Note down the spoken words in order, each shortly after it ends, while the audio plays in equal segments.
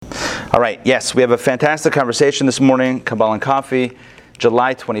All right, yes, we have a fantastic conversation this morning, Kabbalah Coffee,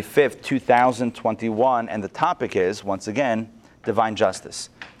 July 25th, 2021, and the topic is, once again, divine justice.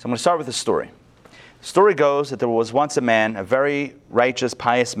 So I'm going to start with a story. The story goes that there was once a man, a very righteous,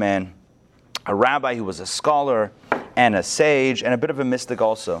 pious man, a rabbi who was a scholar and a sage and a bit of a mystic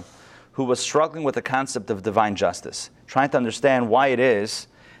also, who was struggling with the concept of divine justice, trying to understand why it is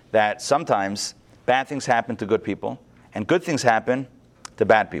that sometimes bad things happen to good people and good things happen to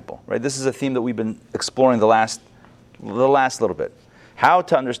bad people, right? This is a theme that we've been exploring the last little bit. How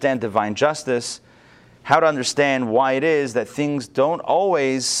to understand divine justice, how to understand why it is that things don't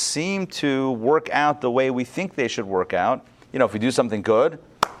always seem to work out the way we think they should work out. You know, if we do something good,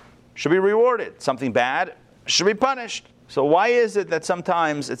 should be rewarded. Something bad should be punished. So why is it that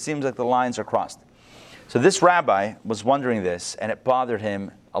sometimes it seems like the lines are crossed? So this rabbi was wondering this, and it bothered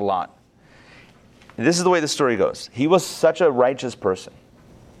him a lot. And this is the way the story goes. He was such a righteous person.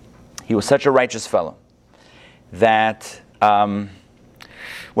 He was such a righteous fellow that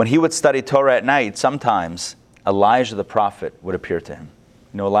when he would study Torah at night, sometimes Elijah the prophet would appear to him.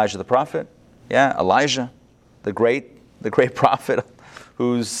 You know Elijah the prophet? Yeah, Elijah, the great prophet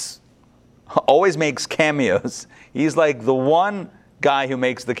who's always makes cameos. He's like the one guy who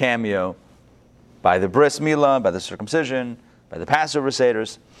makes the cameo by the bris milah, by the circumcision, by the Passover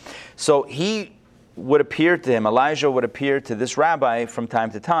seders. So he would appear to him, Elijah would appear to this rabbi from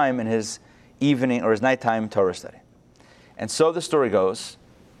time to time in his evening or his nighttime Torah study. And so the story goes,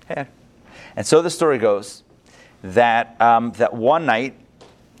 that that one night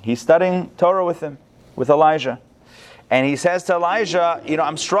he's studying Torah with him, with Elijah. And he says to Elijah,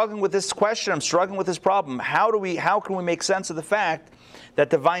 I'm struggling with this question, I'm struggling with this problem. How can we make sense of the fact that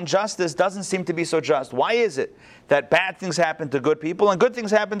divine justice doesn't seem to be so just? Why is it that bad things happen to good people and good things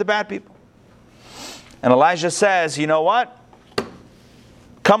happen to bad people? And Elijah says, you know what?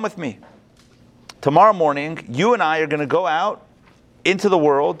 Come with me. Tomorrow morning, you and I are going to go out into the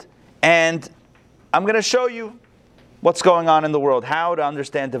world, and I'm going to show you what's going on in the world, how to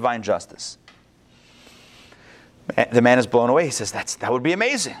understand divine justice. The man is blown away. He says, that would be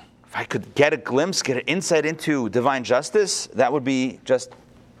amazing. If I could get a glimpse, get an insight into divine justice, that would be just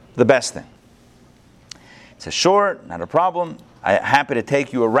the best thing. He says, sure, not a problem. I'm happy to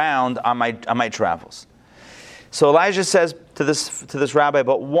take you around on my travels. So Elijah says to this rabbi,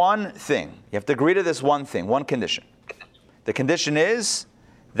 but one thing. You have to agree to this one thing, one condition. The condition is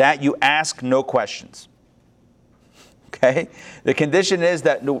that you ask no questions. Okay? The condition is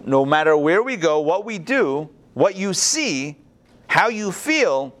that no matter where we go, what we do, what you see, how you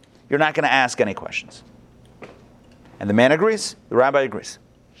feel, you're not going to ask any questions. And the man agrees. The rabbi agrees.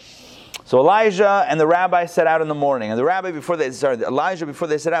 So Elijah and the rabbi set out in the morning. And Elijah, before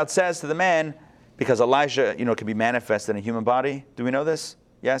they set out, says to the man, because Elijah, can be manifested in a human body. Do we know this?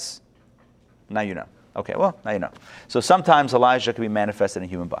 Yes? Now you know. Okay, well, now you know. So sometimes Elijah can be manifested in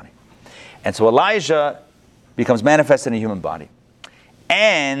a human body. And so Elijah becomes manifested in a human body.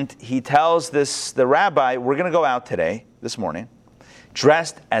 And he tells the rabbi, we're going to go out today, this morning,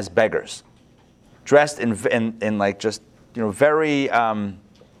 dressed as beggars. Dressed in like just, very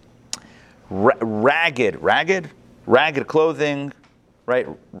ragged clothing, right?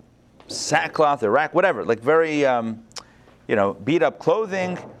 Sackcloth or rack, whatever, like very, beat up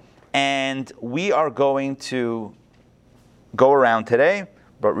clothing. And we are going to go around today.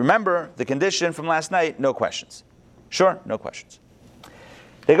 But remember, the condition from last night, no questions. Sure, no questions.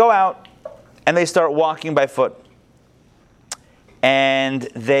 They go out and they start walking by foot. And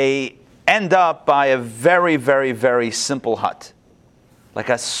they end up by a very, very, very simple hut. Like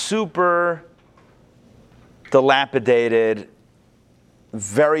a super dilapidated,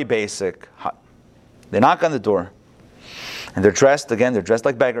 very basic hut. They knock on the door. And they're dressed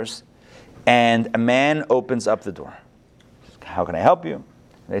like beggars. And a man opens up the door. How can I help you? And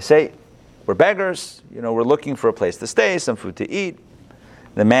they say, we're beggars. We're looking for a place to stay, some food to eat.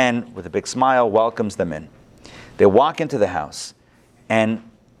 The man, with a big smile, welcomes them in. They walk into the house. And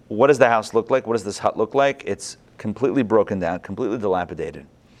what does the house look like? What does this hut look like? It's completely broken down, completely dilapidated.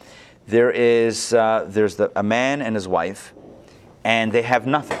 There's a man and his wife, and they have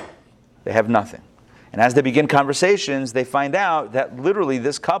nothing. They have nothing. And as they begin conversations, they find out that literally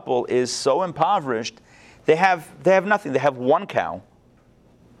this couple is so impoverished, they have nothing. They have one cow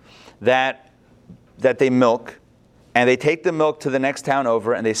that they milk, and they take the milk to the next town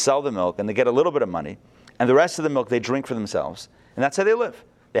over, and they sell the milk, and they get a little bit of money, and the rest of the milk they drink for themselves, and that's how they live.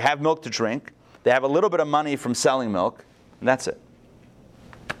 They have milk to drink, they have a little bit of money from selling milk, and that's it.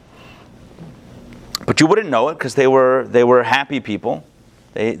 But you wouldn't know it because they were happy people.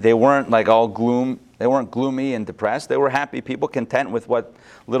 They weren't like all gloom They weren't gloomy and depressed. They were happy people, content with what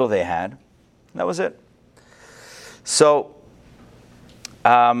little they had. That was it. So,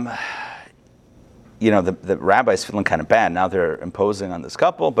 the rabbi's feeling kind of bad. Now they're imposing on this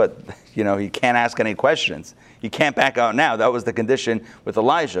couple, but, he can't ask any questions. He can't back out now. That was the condition with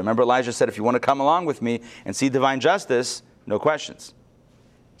Elijah. Remember, Elijah said, if you want to come along with me and see divine justice, no questions.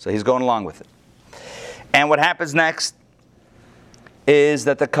 So he's going along with it. And what happens next is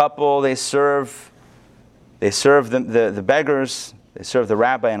that the couple, they serve the beggars, they serve the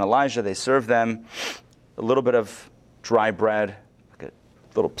rabbi and Elijah, they serve them a little bit of dry bread, like a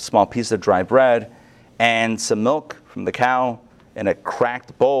little small piece of dry bread, and some milk from the cow in a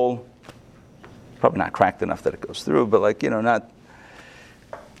cracked bowl. Probably not cracked enough that it goes through, but not.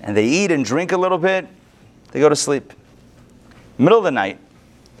 And they eat and drink a little bit. They go to sleep. Middle of the night,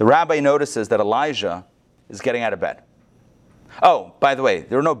 the rabbi notices that Elijah is getting out of bed. Oh, by the way,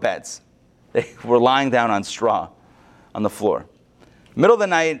 there were no beds. They were lying down on straw on the floor. Middle of the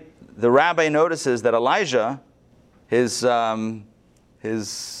night, the rabbi notices that Elijah, his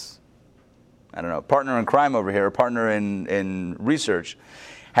partner in crime over here, partner in research,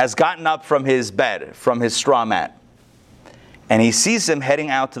 has gotten up from his bed, from his straw mat. And he sees him heading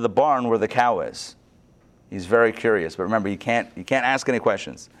out to the barn where the cow is. He's very curious, but remember, you can't ask any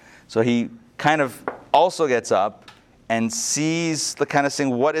questions. So he kind of also gets up and sees the kind of thing,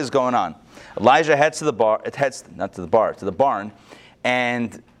 what is going on? Elijah heads to the barn,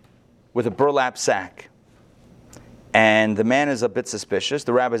 and with a burlap sack. And the man is a bit suspicious.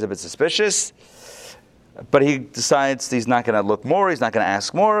 The rabbi is a bit suspicious, but he decides he's not going to look more. He's not going to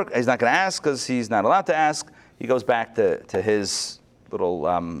ask more. He's not going to ask because he's not allowed to ask. He goes back to his little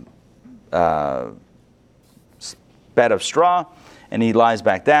bed of straw, and he lies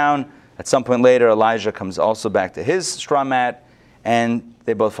back down. At some point later, Elijah comes also back to his straw mat, and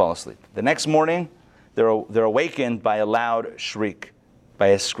they both fall asleep. The next morning, they're awakened by a loud shriek, by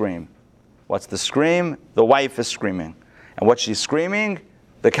a scream. What's the scream? The wife is screaming. And what she's screaming?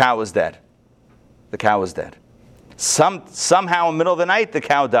 The cow is dead. The cow is dead. Somehow in the middle of the night, the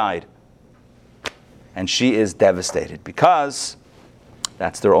cow died. And she is devastated because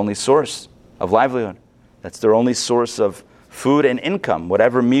that's their only source of livelihood. That's their only source of food and income,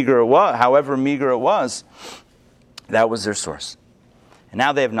 whatever meager it was, however meager it was, that was their source. And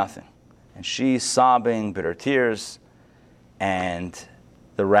now they have nothing. And she's sobbing, bitter tears, and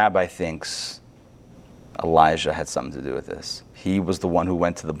the rabbi thinks Elijah had something to do with this. He was the one who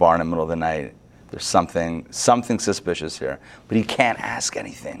went to the barn in the middle of the night. There's something suspicious here. But he can't ask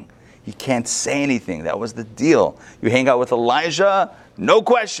anything. He can't say anything. That was the deal. You hang out with Elijah, no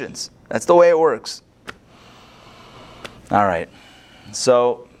questions. That's the way it works. All right.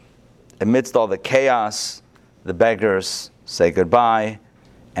 So, amidst all the chaos, the beggars say goodbye,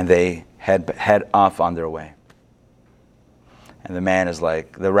 and they head off on their way. And the man is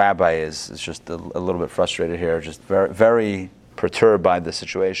like, the rabbi is just a little bit frustrated here, just very, very perturbed by the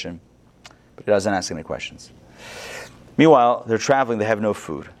situation. But he doesn't ask any questions. Meanwhile, they're traveling, they have no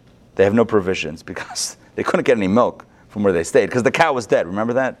food. They have no provisions because they couldn't get any milk from where they stayed because the cow was dead.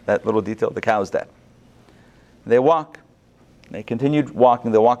 Remember that little detail? The cow is dead. They walk. They continued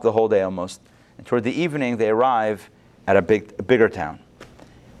walking. They walked the whole day almost. And toward the evening, they arrive at a bigger town.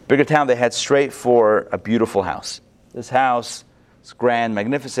 Bigger town, they head straight for a beautiful house. This house is grand,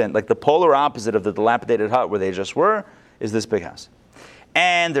 magnificent. Like the polar opposite of the dilapidated hut where they just were is this big house.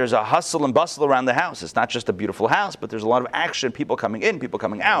 And there's a hustle and bustle around the house. It's not just a beautiful house, but there's a lot of action, people coming in, people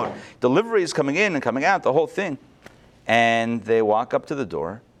coming out, deliveries coming in and coming out, the whole thing. And they walk up to the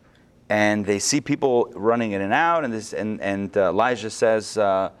door, and they see people running in and out, and Elijah says,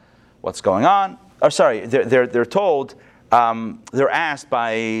 what's going on? They're told, they're asked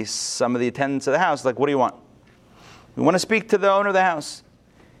by some of the attendants of the house, like, what do you want? We want to speak to the owner of the house.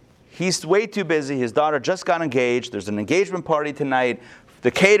 He's way too busy. His daughter just got engaged. There's an engagement party tonight.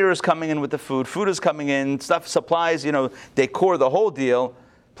 The caterer is coming in with the food. Food is coming in. Stuff, supplies, decor, the whole deal.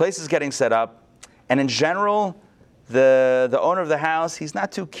 Place is getting set up. And in general, the owner of the house, he's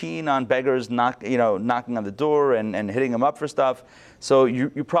not too keen on beggars knocking on the door and hitting him up for stuff. So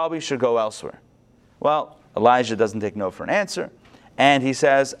you probably should go elsewhere. Well, Elijah doesn't take no for an answer. And he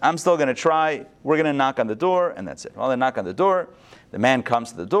says, I'm still going to try. We're going to knock on the door. And that's it. Well, they knock on the door. The man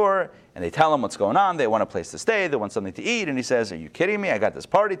comes to the door, and they tell him what's going on. They want a place to stay. They want something to eat. And he says, are you kidding me? I got this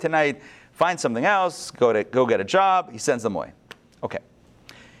party tonight. Find something else. Go get a job. He sends them away. Okay.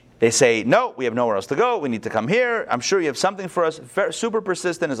 They say, no, we have nowhere else to go. We need to come here. I'm sure you have something for us. Super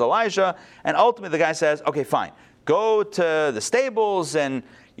persistent is Elijah. And ultimately, the guy says, okay, fine. Go to the stables and,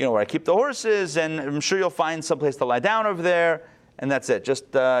 where I keep the horses, and I'm sure you'll find some place to lie down over there. and that's it.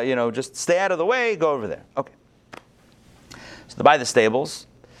 Just just stay out of the way. Go over there. Okay. So they buy the stables,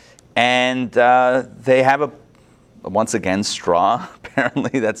 and they have once again straw.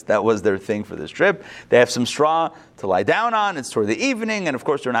 Apparently that was their thing for this trip. They have some straw to lie down on. It's toward the evening, and of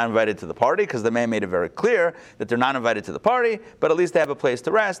course they're not invited to the party because the man made it very clear that they're not invited to the party, but at least they have a place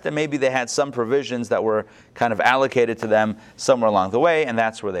to rest, and maybe they had some provisions that were kind of allocated to them somewhere along the way, and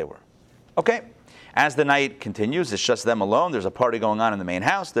that's where they were. Okay. As the night continues, it's just them alone. There's a party going on in the main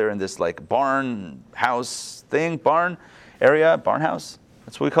house. They're in this like barn house thing, barn area, barn house.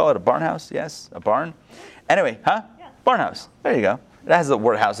 That's what we call it, a barn house? Yes, a barn. Anyway, huh? Yeah. Barn house. There you go. It has the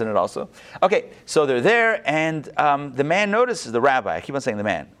word house in it also. Okay, so they're there, and the man notices, the rabbi, I keep on saying the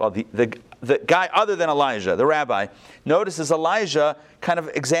man, well, the guy other than Elijah, the rabbi, notices Elijah kind of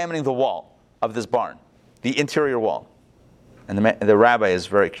examining the wall of this barn, the interior wall. And the rabbi is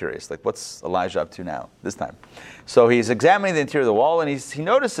very curious, like, what's Elijah up to now, this time? So he's examining the interior of the wall, and he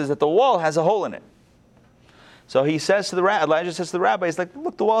notices that the wall has a hole in it. So he says to Elijah says to the rabbi, he's like,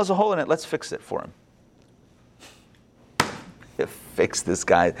 look, the wall has a hole in it, let's fix it for him. Fix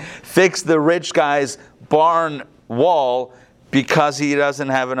the rich guy's barn wall because he doesn't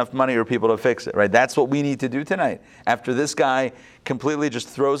have enough money or people to fix it, right? That's what we need to do tonight. After this guy completely just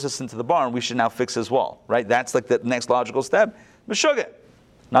throws us into the barn, we should now fix his wall, right? That's like the next logical step. Meshuggah.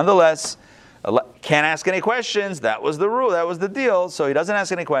 Nonetheless, can't ask any questions. That was the rule. That was the deal. So he doesn't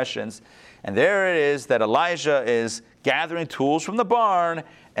ask any questions. And there it is that Elijah is gathering tools from the barn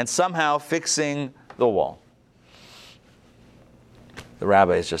and somehow fixing the wall. The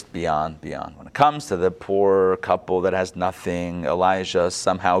rabbi is just beyond. When it comes to the poor couple that has nothing, Elijah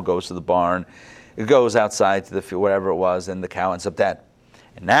somehow goes to the barn, it goes outside to the field, whatever it was, and the cow ends up dead.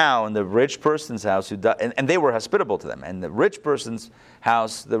 And now in the rich person's house, and they were hospitable to them, and the rich person's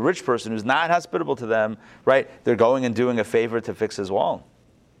house, the rich person who's not hospitable to them, right, they're going and doing a favor to fix his wall.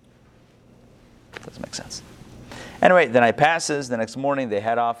 Doesn't make sense. Anyway, the night passes, the next morning they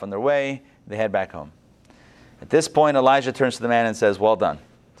head off on their way, they head back home. At this point, Elijah turns to the man and says, well done,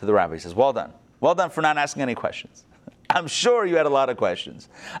 to the rabbi. He says, well done. Well done for not asking any questions. I'm sure you had a lot of questions.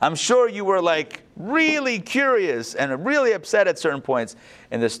 I'm sure you were like really curious and really upset at certain points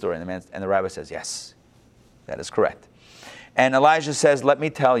in this story. And the rabbi says, yes, that is correct. And Elijah says, let me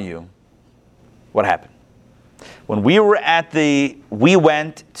tell you what happened. When we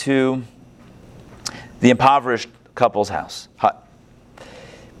went to the impoverished couple's hut.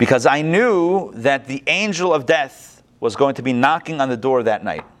 Because I knew that the angel of death was going to be knocking on the door that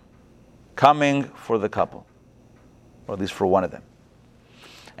night, coming for the couple, or at least for one of them.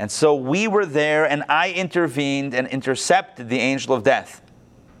 And so we were there, and I intervened and intercepted the angel of death,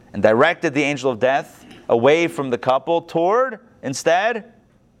 and directed the angel of death away from the couple toward, instead,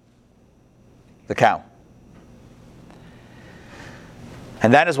 the cow.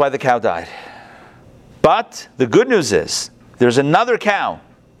 And that is why the cow died. But the good news is, there's another cow,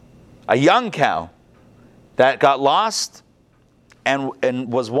 a young cow, that got lost and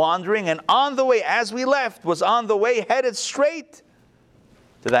was wandering, and on the way, as we left, was on the way headed straight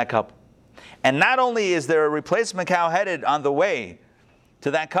to that couple. And not only is there a replacement cow headed on the way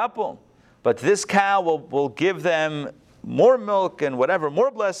to that couple, but this cow will give them more milk and whatever, more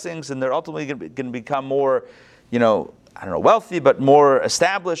blessings, and they're ultimately going to become more, wealthy, but more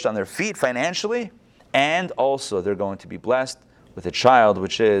established on their feet financially. And also they're going to be blessed with a child,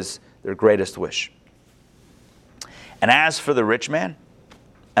 which is their greatest wish. And as for the rich man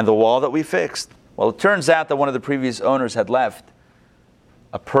and the wall that we fixed, well, it turns out that one of the previous owners had left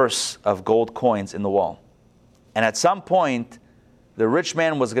a purse of gold coins in the wall. And at some point, the rich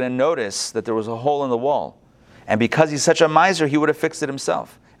man was going to notice that there was a hole in the wall. And because he's such a miser, he would have fixed it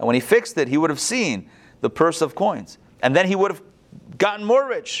himself. And when he fixed it, he would have seen the purse of coins. And then he would have gotten more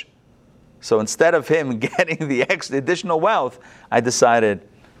rich. So instead of him getting the additional wealth, I decided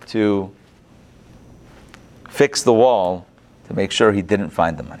to fix the wall to make sure he didn't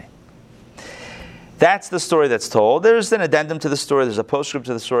find the money. That's the story that's told. There's an addendum to the story. There's a postscript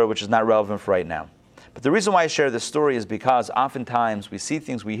to the story which is not relevant for right now. But the reason why I share this story is because oftentimes we see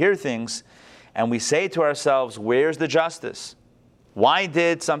things, we hear things, and we say to ourselves, where's the justice? Why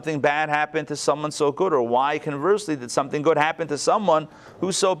did something bad happen to someone so good? Or why, conversely, did something good happen to someone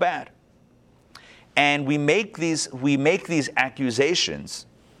who's so bad? And we make these accusations,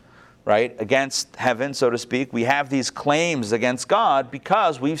 right, against heaven, so to speak. We have these claims against God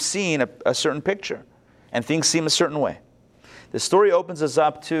because we've seen a certain picture, and things seem a certain way. The story opens us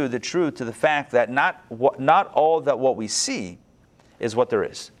up to the truth, to the fact that not all that what we see is what there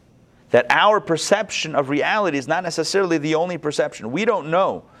is. That our perception of reality is not necessarily the only perception. We don't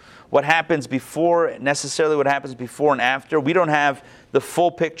know what happens before, necessarily what happens before and after. We don't have the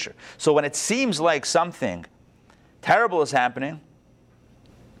full picture. So when it seems like something terrible is happening,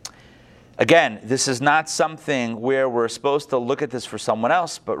 again, this is not something where we're supposed to look at this for someone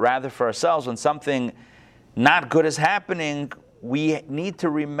else, but rather for ourselves. When something not good is happening, we need to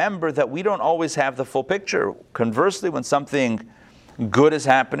remember that we don't always have the full picture. Conversely, when something good is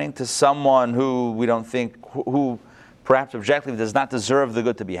happening to someone who we don't think, who perhaps objectively does not deserve the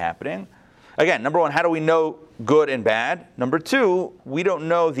good to be happening. Again, number one, how do we know good and bad? Number two, we don't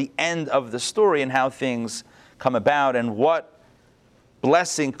know the end of the story and how things come about and what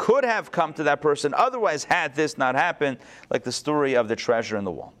blessing could have come to that person otherwise had this not happened, like the story of the treasure in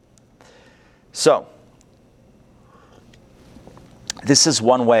the wall. So, this is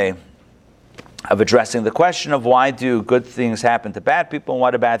one way of addressing the question of why do good things happen to bad people and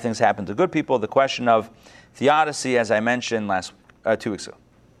why do bad things happen to good people, the question of theodicy, as I mentioned 2 weeks ago.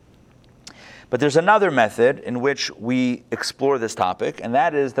 But there's another method in which we explore this topic, and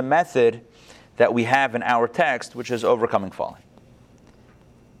that is the method that we have in our text, which is overcoming folly.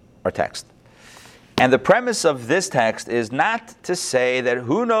 Our text. And the premise of this text is not to say that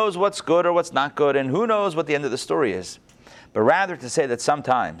who knows what's good or what's not good and who knows what the end of the story is, but rather to say that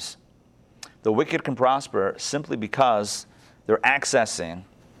sometimes the wicked can prosper simply because they're accessing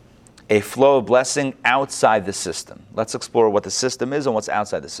a flow of blessing outside the system. Let's explore what the system is and what's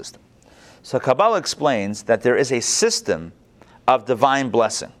outside the system. So Kabbalah explains that there is a system of divine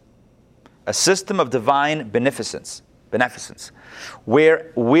blessing, a system of divine beneficence,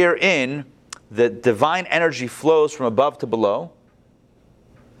 wherein the divine energy flows from above to below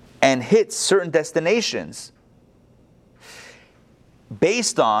and hits certain destinations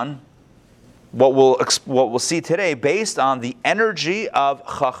based on what we'll see today, based on the energy of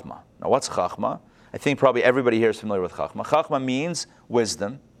chochmah. Now, what's chochmah? I think probably everybody here is familiar with chochmah. Chochmah means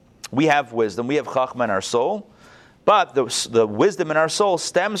wisdom. We have wisdom. We have chochmah in our soul. But the wisdom in our soul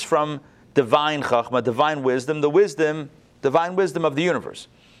stems from divine chochmah, divine wisdom, divine wisdom of the universe.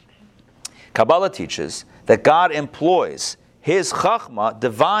 Kabbalah teaches that God employs His chochmah,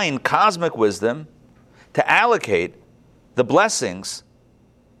 divine cosmic wisdom, to allocate the blessings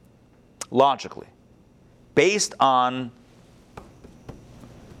logically, based on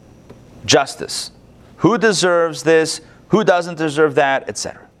justice. Who deserves this? Who doesn't deserve that?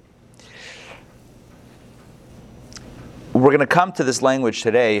 Etc. We're going to come to this language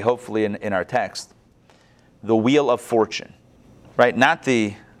today, hopefully in our text, the Wheel of Fortune, right? Not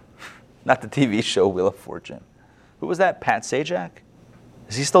the TV show Wheel of Fortune. Who was that? Pat Sajak?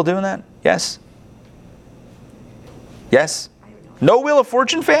 Is he still doing that? Yes? Yes? No Wheel of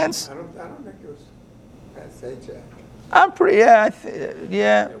Fortune fans? I don't think it was Pat Sajak. I'm pretty, yeah.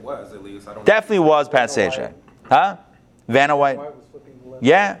 It was, at least. Definitely was Pat Sajak. Huh? Vanna White.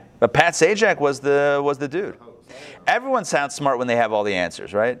 Yeah, but Pat Sajak was the dude. Everyone sounds smart when they have all the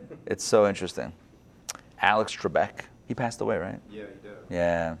answers, right? It's so interesting. Alex Trebek. He passed away, right? Yeah, he did.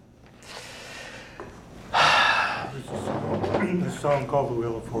 Yeah. There's a song called The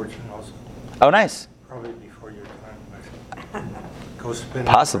Wheel of Fortune also. Oh, nice. Probably before your time. Go spin.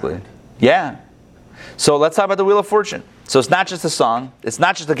 Possibly. Yeah. So let's talk about the Wheel of Fortune. So it's not just a song. It's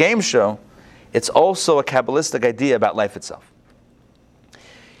not just a game show. It's also a Kabbalistic idea about life itself.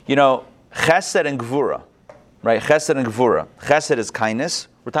 You know, chesed and gvura, right? Chesed and gvura. Chesed is kindness.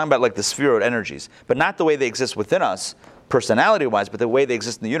 We're talking about like the sphere of energies, but not the way they exist within us, personality-wise, but the way they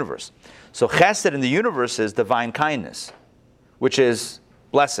exist in the universe. So chesed in the universe is divine kindness, which is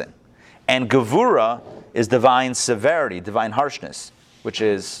blessing. And gevura is divine severity, divine harshness, which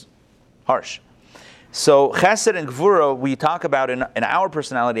is harsh. So chesed and gvura we talk about in our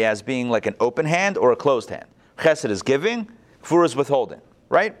personality as being like an open hand or a closed hand. Chesed is giving, gvura is withholding,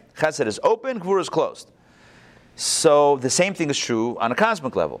 right? Chesed is open, gvura is closed. So the same thing is true on a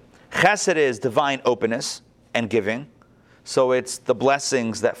cosmic level. Chesed is divine openness and giving. So it's the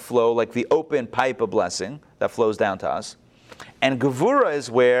blessings that flow, like the open pipe of blessing that flows down to us. And gevura is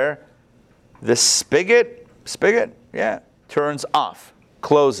where the spigot, turns off,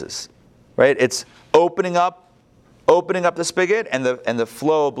 closes, right? It's opening up the spigot and the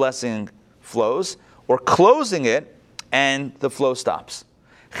flow of blessing flows, or closing it and the flow stops.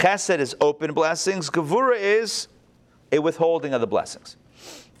 Chesed is open blessings. Gevura is a withholding of the blessings.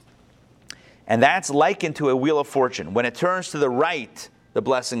 And that's likened to a wheel of fortune. When it turns to the right, the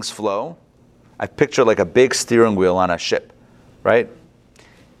blessings flow. I picture like a big steering wheel on a ship, right?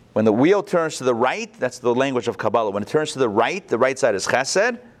 When the wheel turns to the right, that's the language of Kabbalah. When it turns to the right side is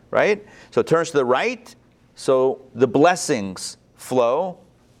chesed, right? So it turns to the right, so the blessings flow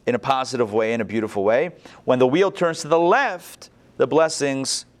in a positive way, in a beautiful way. When the wheel turns to the left, the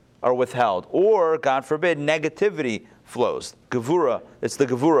blessings are withheld. Or, God forbid, negativity flows. Gevura, it's the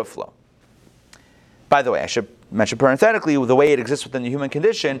Gevura flow. By the way, I should mention parenthetically, the way it exists within the human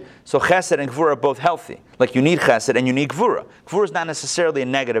condition, so chesed and gevura are both healthy. Like you need chesed and you need gevura. Gevura is not necessarily a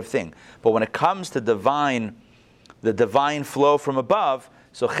negative thing. But when it comes to the divine flow from above,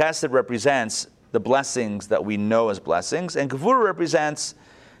 so chesed represents the blessings that we know as blessings, and gevura represents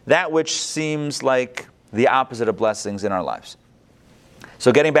that which seems like the opposite of blessings in our lives.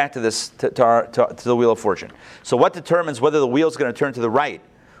 So getting back to this, to the wheel of fortune. So what determines whether the wheel is going to turn to the right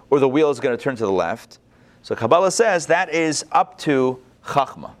or the wheel is going to turn to the left? So Kabbalah says that is up to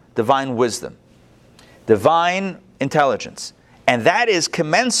chochmah, divine wisdom, divine intelligence. And that is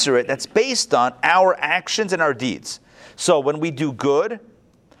commensurate, that's based on our actions and our deeds. So when we do good,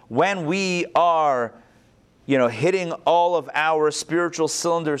 when we are hitting all of our spiritual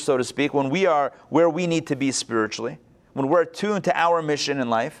cylinders, so to speak, when we are where we need to be spiritually, when we're attuned to our mission in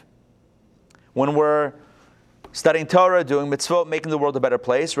life, when we're studying Torah, doing mitzvot, making the world a better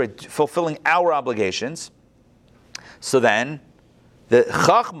place, right? Fulfilling our obligations. So then, the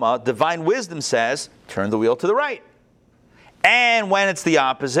chochmah, divine wisdom says, turn the wheel to the right. And when it's the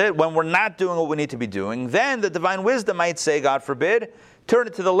opposite, when we're not doing what we need to be doing, then the divine wisdom might say, God forbid, turn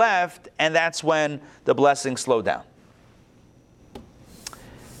it to the left, and that's when the blessings slow down.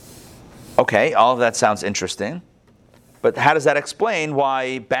 Okay, all of that sounds interesting. But how does that explain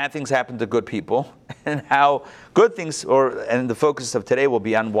why bad things happen to good people and how good things, and the focus of today will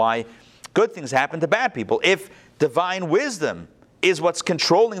be on why good things happen to bad people? If divine wisdom is what's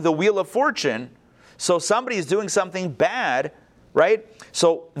controlling the wheel of fortune, so somebody is doing something bad, right?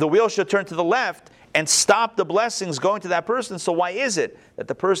 So the wheel should turn to the left and stop the blessings going to that person. So why is it that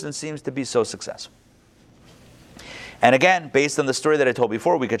the person seems to be so successful? And again, based on the story that I told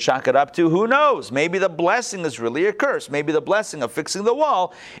before, we could chalk it up to, who knows? Maybe the blessing is really a curse. Maybe the blessing of fixing the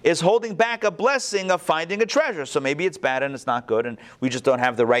wall is holding back a blessing of finding a treasure. So maybe it's bad and it's not good, and we just don't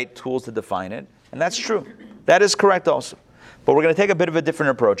have the right tools to define it. And that's true. That is correct also. But we're going to take a bit of a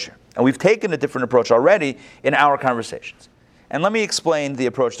different approach here. And we've taken a different approach already in our conversations. And let me explain the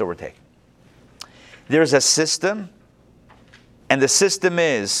approach that we're taking. There's a system, and the system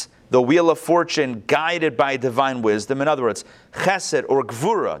is the wheel of fortune guided by divine wisdom. In other words, chesed or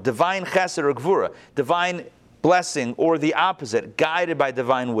gvura, divine chesed or gvura, divine blessing or the opposite, guided by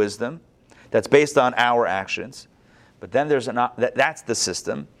divine wisdom. That's based on our actions. But then that's the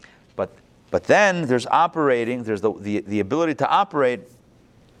system. But then there's the ability to operate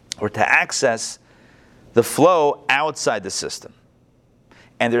or to access the flow outside the system.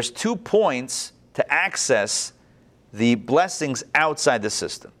 And there's 2 points to access the blessings outside the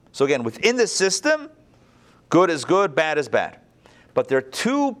system. So again, within the system, good is good, bad is bad. But there are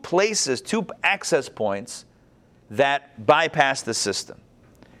 2 places, 2 access points that bypass the system.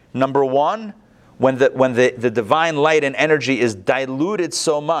 Number 1, when the divine light and energy is diluted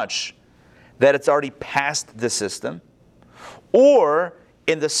so much that it's already past the system, or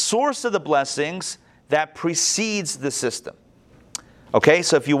in the source of the blessings that precedes the system. Okay,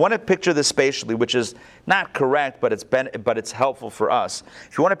 so if you want to picture this spatially, which is not correct, but it's helpful for us.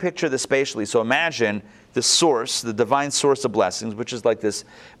 If you want to picture this spatially, so imagine the source, the divine source of blessings, which is like this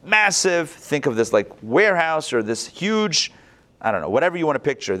massive, think of this like warehouse or this huge, I don't know, whatever you want to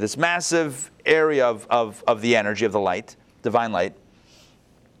picture, this massive area of the energy of the light, divine light.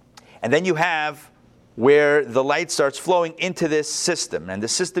 And then you have where the light starts flowing into this system. And the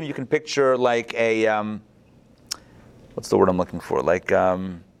system you can picture like a, what's the word I'm looking for? Like,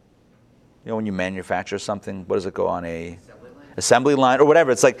 when you manufacture something, what does it go on? A assembly line or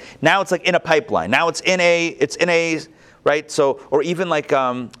whatever. It's like, now it's like in a pipeline. Now it's in a, right? So, or even like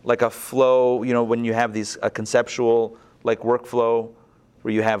a flow, when you have these, a conceptual like workflow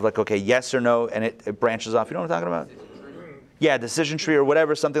where you have like, okay, yes or no, and it branches off. You know what I'm talking about? Yeah, decision tree or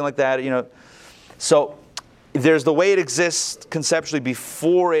whatever, something like that, So there's the way it exists conceptually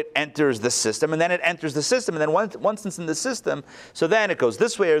before it enters the system, and then it enters the system, and then once it's in the system, so then it goes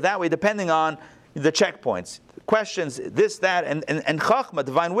this way or that way, depending on the checkpoints, questions, this, that, and chochmah,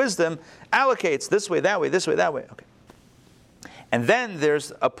 divine wisdom, allocates this way, that way, this way, that way. Okay. And then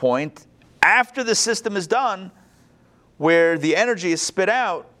there's a point after the system is done where the energy is spit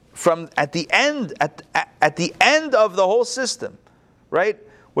out from at the end of the whole system, right?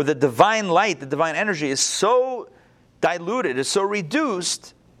 Where the divine light, the divine energy is so diluted, is so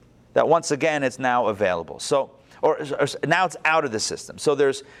reduced that once again it's now available. So, or now it's out of the system. So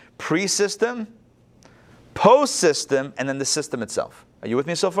there's pre-system, post-system, and then the system itself. Are you with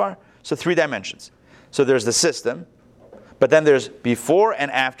me so far? So 3 dimensions. So there's the system, but then there's before and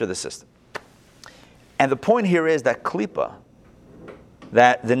after the system. And the point here is that klipa,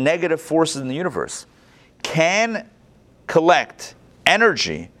 that the negative forces in the universe can collect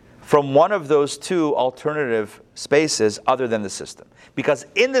energy from one of those two alternative spaces other than the system. Because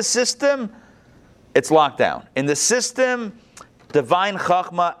in the system, it's locked down. In the system, divine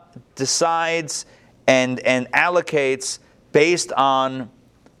chochmah decides and allocates based on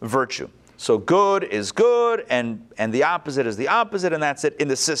virtue. So good is good, and the opposite is the opposite, and that's it in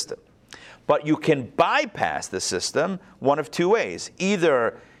the system. But you can bypass the system one of two ways.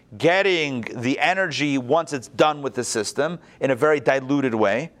 Either getting the energy once it's done with the system in a very diluted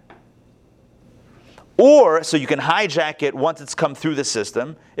way, or so you can hijack it once it's come through the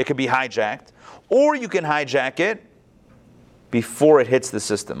system. It can be hijacked. Or you can hijack it before it hits the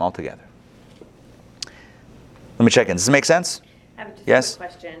system altogether. Let me check in. Does this make sense? I have just Yes? a quick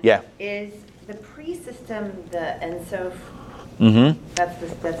question. Yeah. Is the pre-system the Ensof? Mm-hmm. That's the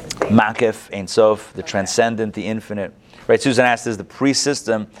same. Makif, Ein Sof, the Okay. transcendent, the infinite. Right, Susan asked, is the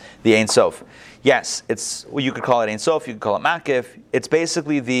pre-system the Ein Sof? Yes, it's, well, you could call it Ein Sof, you could call it Makif. It's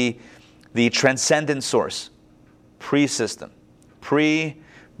basically the transcendent source, pre-system.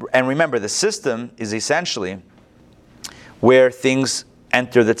 And remember, the system is essentially where things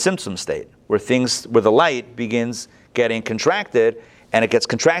enter the tzimtzum state, where the light begins getting contracted, and it gets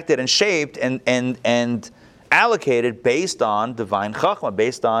contracted and shaped and allocated based on divine chochmah,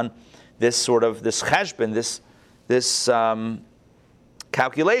 based on this cheshbon, this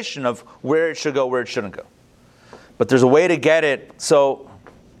calculation of where it should go, where it shouldn't go. But there's a way to get it. So,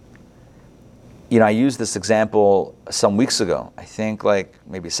 I used this example some weeks ago, I think like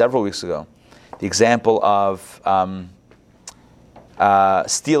maybe several weeks ago, the example of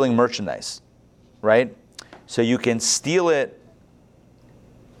stealing merchandise, right? So you can steal it,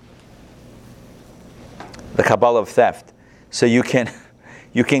 the Kabbalah of theft. So you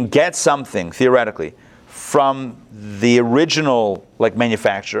can get something, theoretically, from the original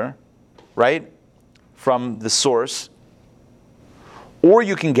manufacturer, right? From the source. Or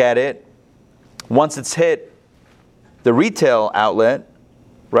you can get it once it's hit the retail outlet,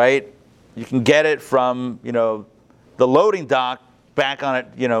 right? You can get it from, the loading dock back on it,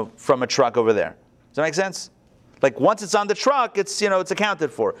 from a truck over there. Does that make sense? Like once it's on the truck, it's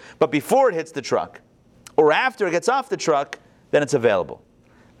accounted for. But before it hits the truck, or after it gets off the truck, then it's available.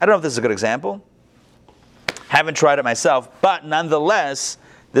 I don't know if this is a good example. Haven't tried it myself, but nonetheless,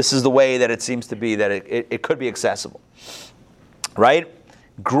 this is the way that it seems to be, that it could be accessible. Right?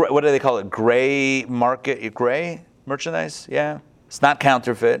 What do they call it? Gray market, gray merchandise? Yeah. It's not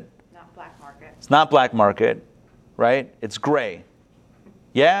counterfeit. Not black market. It's not black market, right? It's gray.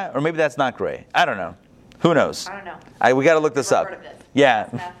 Yeah? Or maybe that's not gray. I don't know. Who knows? I don't know. We got to look this Never up. heard of this. Yeah.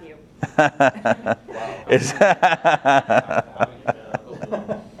 Matthew.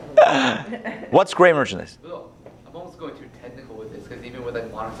 What's gray merchandise? Well, I'm almost going too technical with this because even with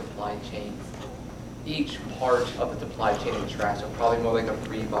modern supply chains, each part of the supply chain is trash. So probably more like a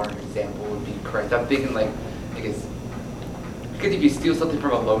pre-modern example would be correct. I'm thinking because if you steal something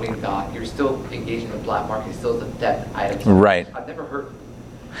from a loading dock, you're still engaged in the black market. It's still the theft items. Right. I've never heard.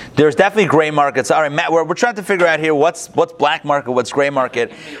 There's definitely gray markets. All right, Matt, we're trying to figure out here what's black market, what's gray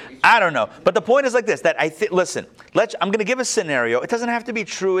market. I don't know. But the point is like this, that listen, I'm going to give a scenario. It doesn't have to be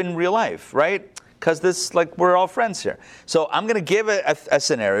true in real life, right? Because we're all friends here. So I'm going to give a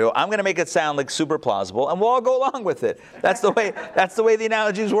scenario. I'm going to make it sound super plausible, and we'll all go along with it. That's the way the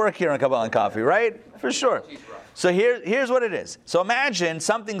analogies work here on Kabbalah Coffee, right? For sure. So here's what it is. So imagine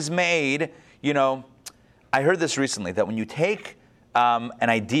something's made, I heard this recently, that when you take an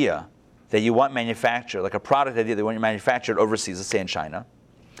idea that you want manufactured, like a product idea that you want manufactured overseas, let's say in China.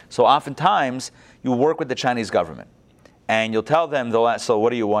 So oftentimes, you work with the Chinese government. And you'll tell them, so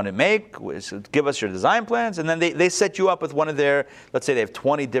what do you want to make? So give us your design plans. And then they set you up with one of their, let's say they have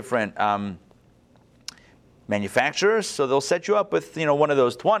 20 different manufacturers. So they'll set you up with one of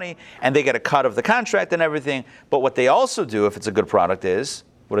those 20, and they get a cut of the contract and everything. But what they also do, if it's a good product, is,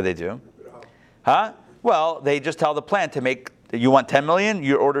 what do they do? Huh? Well, they just tell the plant to make, you want 10 million?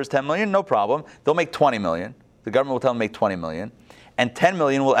 Your order is 10 million? No problem. They'll make 20 million. The government will tell them to make 20 million. And 10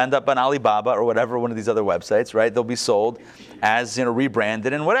 million will end up on Alibaba or whatever, one of these other websites, right? They'll be sold as,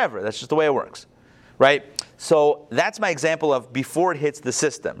 rebranded and whatever. That's just the way it works, right? So that's my example of before it hits the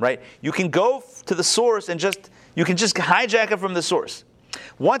system, right? You can go to the source and you can just hijack it from the source.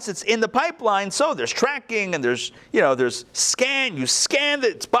 Once it's in the pipeline, so there's tracking and there's scan. You scan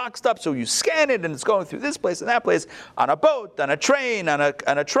it, it's boxed up, so you scan it and it's going through this place and that place on a boat, on a train, on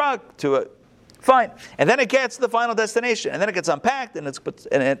a truck to a. Fine, and then it gets to the final destination, and then it gets unpacked, and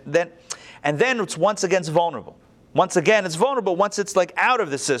then it's once again vulnerable. once again, it's vulnerable. Once it's like out of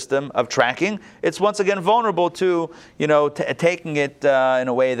the system of tracking, it's once again vulnerable to, taking it in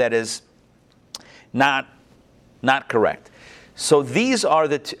a way that is not correct. So these are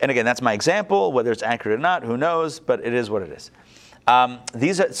and again, that's my example. Whether it's accurate or not, who knows? But it is what it is.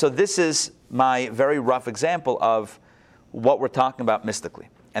 This is my very rough example of what we're talking about mystically,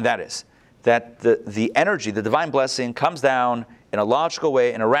 and that is that the energy, the divine blessing, comes down in a logical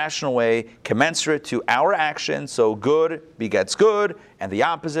way, in a rational way, commensurate to our action. So good begets good, and the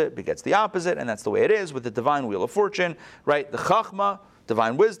opposite begets the opposite, and that's the way it is with the divine wheel of fortune, right? The chochmah,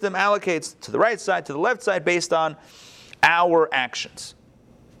 divine wisdom, allocates to the right side, to the left side, based on our actions.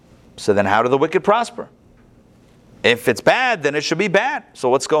 So then how do the wicked prosper? If it's bad, then it should be bad. So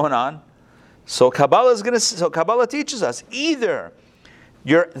what's going on? So Kabbalah teaches us either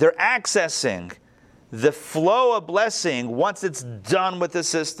they're accessing the flow of blessing once it's done with the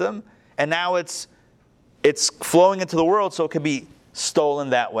system, and now it's flowing into the world, so it can be stolen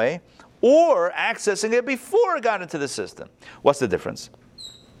that way, or accessing it before it got into the system. What's the difference?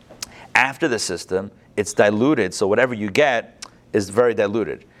 After the system, it's diluted, so whatever you get is very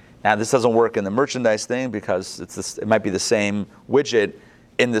diluted. Now, this doesn't work in the merchandise thing because it might be the same widget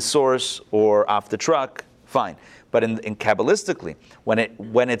in the source or off the truck, fine. But in Kabbalistically,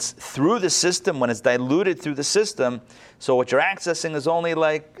 when it's through the system, when it's diluted through the system, so what you're accessing is only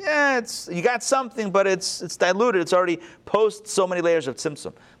like, you got something, but it's diluted. It's already post so many layers of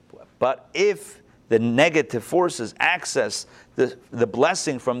tzimtzum. But if the negative forces access the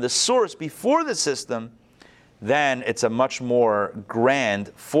blessing from the source before the system, then it's a much more grand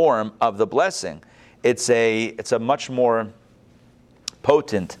form of the blessing. It's a much more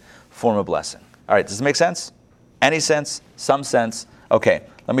potent form of blessing. All right, does this make sense? Any sense? Some sense? Okay,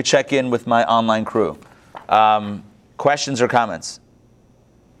 let me check in with my online crew. Questions or comments?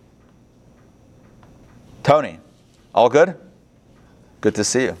 Tony, all good? Good to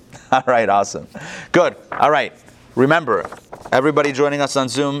see you. All right, awesome. Good. All right. Remember, everybody joining us on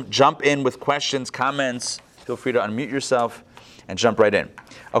Zoom, jump in with questions, comments. Feel free to unmute yourself and jump right in.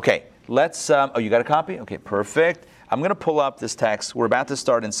 Okay, let's, you got a copy? Okay, perfect. I'm going to pull up this text. We're about to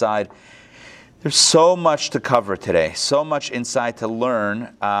start inside. There's so much to cover today, so much insight to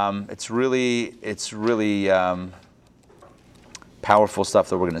learn. It's really powerful stuff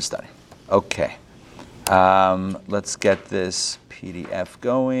that we're going to study. Okay, let's get this PDF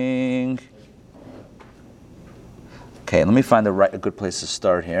going. Okay, let me find a good place to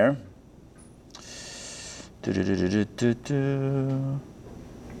start here.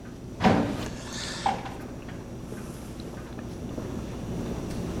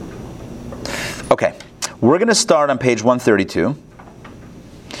 Okay, we're going to start on page 132,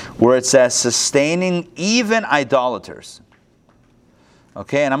 where it says, sustaining even idolaters.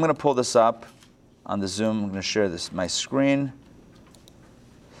 Okay, and I'm going to pull this up on the Zoom. I'm going to share my screen.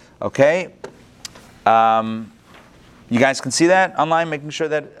 Okay, you guys can see that online, making sure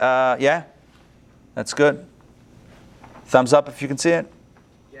that, yeah? That's good. Thumbs up if you can see it?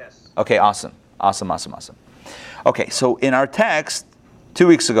 Yes. Okay, awesome. Okay, so in our text, 2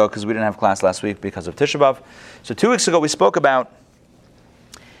 weeks ago, because we didn't have class last week because of Tisha B'Av. So 2 weeks ago, we spoke about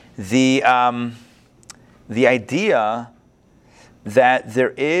the idea that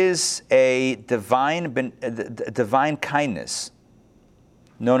there is a divine kindness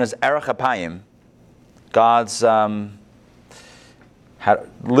known as Erech Apayim. God's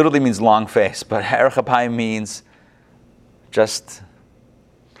literally means long face, but Erech Apayim means just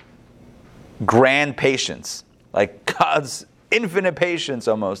grand patience, like God's infinite patience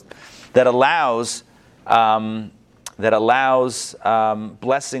almost, that allows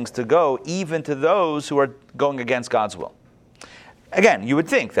blessings to go even to those who are going against God's will. Again, you would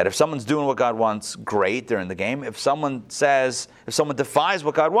think that if someone's doing what God wants, great, they're in the game. If someone defies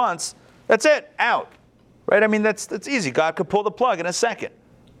what God wants, that's it, out. Right? I mean, that's easy. God could pull the plug in a second.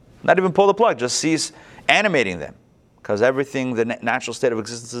 Not even pull the plug, just cease animating them. Because everything, the natural state of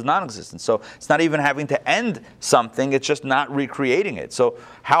existence is non-existent. So it's not even having to end something, it's just not recreating it. So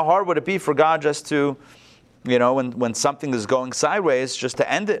how hard would it be for God just to, when something is going sideways, just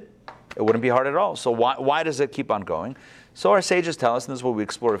to end it? It wouldn't be hard at all. So why does it keep on going? So our sages tell us, and this is what we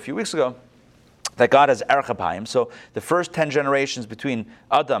explored a few weeks ago, that God has Erech Apayim. So the first 10 generations between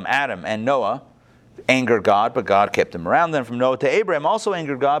Adam, and Noah angered God, but God kept him around. Then from Noah to Abraham also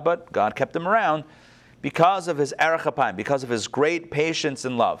angered God, but God kept him around. Because of his Erech Apayim, because of his great patience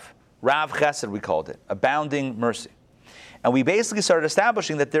and love. Rav Chesed, we called it, abounding mercy. And we basically started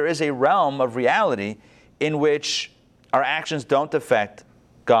establishing that there is a realm of reality in which our actions don't affect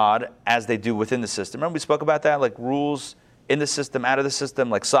God as they do within the system. Remember we spoke about that, like rules in the system, out of the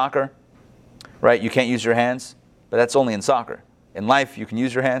system, like soccer, right? You can't use your hands. but that's only in soccer. In life, you can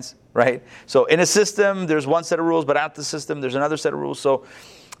use your hands, right? So in a system, there's one set of rules, but out the system, there's another set of rules. So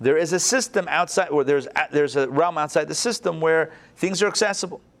there is a system outside, or there's a realm outside the system where things are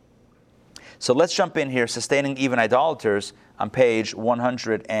accessible. So let's jump in here, sustaining even idolaters, on page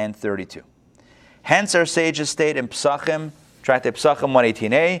 132. Hence our sages state in Psachim, Tractate Psachim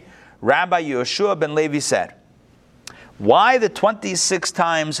 118a, Rabbi Yehoshua ben Levi said, why the 26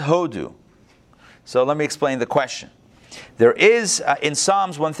 times Hodu? So let me explain the question. There is, in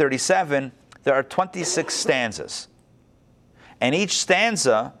Psalms 137, there are 26 stanzas. And each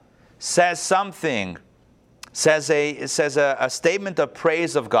stanza says something, says a statement of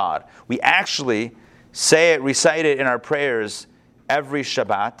praise of God. We actually recite it in our prayers every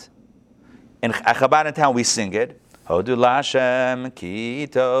Shabbat. In Chabad in town, we sing it. Hodu Lashem ki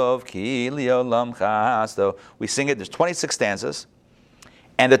tov ki liolam chasto. We sing it. There's 26 stanzas.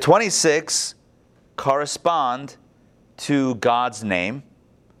 And the 26 correspond to God's name,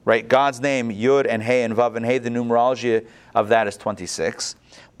 right? God's name, Yud and Hey and Vav and Hey, the numerology of that is 26.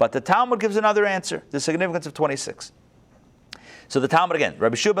 But the Talmud gives another answer, the significance of 26. So the Talmud again,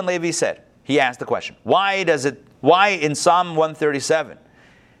 Rabbi Yehoshua ben Levi said, he asked the question, why in Psalm 137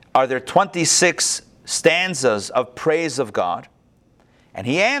 are there 26 stanzas of praise of God? And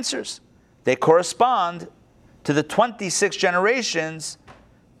he answers, they correspond to the 26 generations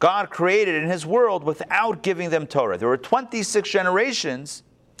God created in his world without giving them Torah. There were 26 generations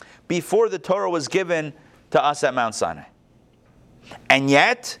before the Torah was given to us at Mount Sinai. And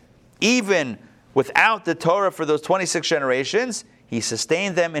yet, even without the Torah for those 26 generations, he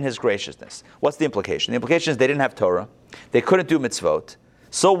sustained them in his graciousness. What's the implication? The implication is they didn't have Torah. They couldn't do mitzvot.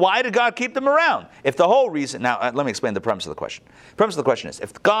 So why did God keep them around? If the whole reason... Now, let me explain the premise of the question. The premise of the question is,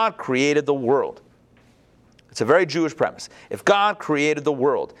 if God created the world, it's a very Jewish premise. If God created the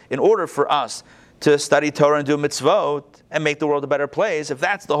world in order for us to study Torah and do mitzvot and make the world a better place, if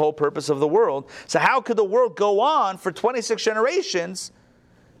that's the whole purpose of the world, so how could the world go on for 26 generations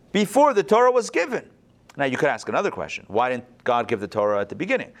before the Torah was given? Now you could ask another question. Why didn't God give the Torah at the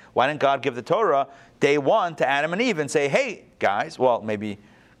beginning? Why didn't God give the Torah day one to Adam and Eve and say, hey, guys, well, maybe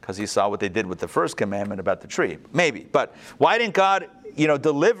because he saw what they did with the first commandment about the tree. Maybe. But why didn't God,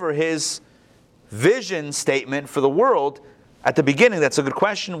 deliver his vision statement for the world at the beginning? That's a good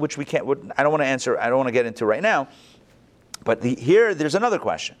question, which I don't want to answer, I don't want to get into right now. But here, there's another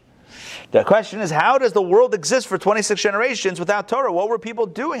question. The question is, how does the world exist for 26 generations without Torah? What were people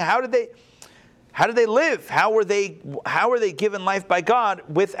doing? How did they live? How were they given life by God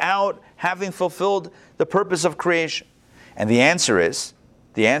without having fulfilled the purpose of creation? And the answer is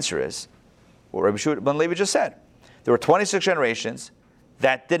what Rabbi Yehoshua ben Levi just said. There were 26 generations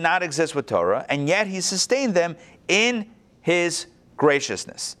that did not exist with Torah, and yet he sustained them in his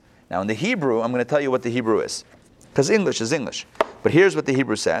graciousness. Now in the Hebrew, I'm going to tell you what the Hebrew is, because English is English. But here's what the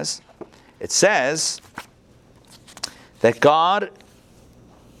Hebrew says. It says that God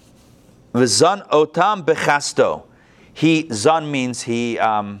v'zan otam bechasto. Zan means he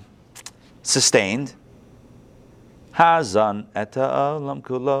sustained. Hazan et ha'olam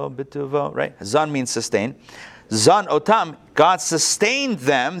kulo b'tuvo. Right? Zan means sustained. Zan otam, God sustained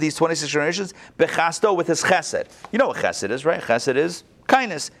them, these 26 generations, bechasto, with his chesed. You know what chesed is, right? Chesed is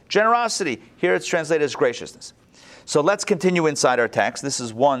kindness, generosity. Here it's translated as graciousness. So let's continue inside our text. This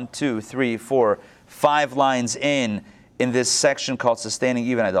is 1, 2, 3, 4, 5 lines in this section called Sustaining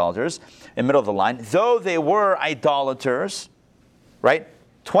Even Idolaters, in the middle of the line. Though they were idolaters, right?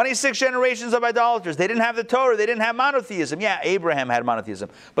 26 generations of idolaters. They didn't have the Torah. They didn't have monotheism. Yeah, Abraham had monotheism.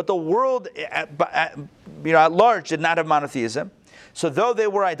 But the world at large did not have monotheism. So though they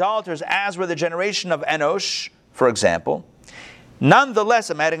were idolaters, as were the generation of Enosh, for example, nonetheless,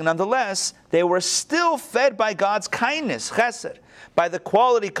 I'm adding nonetheless, they were still fed by God's kindness, chesed, by the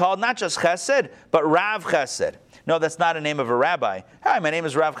quality called not just chesed, but Rav Chesed. No, that's not a name of a rabbi. Hi, my name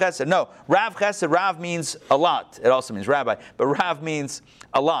is Rav Chesed. No, Rav Chesed, Rav means a lot. It also means rabbi, but Rav means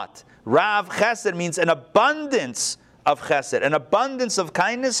a lot. Rav Chesed means an abundance of chesed, an abundance of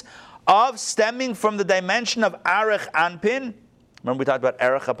kindness, of stemming from the dimension of Arech Anpin. Remember we talked about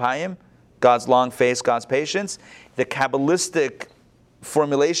Erech Apayim, God's long face, God's patience. The Kabbalistic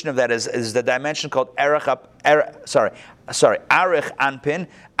formulation of that is the dimension called Arech Anpin.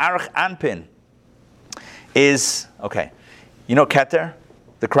 Arech Anpin is, you know Keter,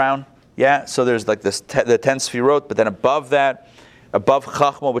 the crown? Yeah, so there's like this the 10 sfirot, but then above that, above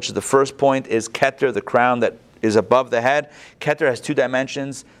chochmah, which is the first point, is Keter, the crown that is above the head. Keter has 2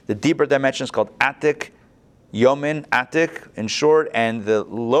 dimensions. The deeper dimension is called Atik, Yomin, Atik, in short, and the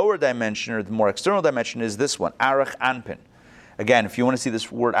lower dimension, or the more external dimension, is this one, Arech Anpin. Again, if you want to see this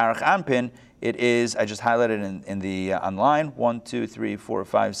word Arech Anpin, It is, I just highlighted in the online, 1, 2, 3, 4,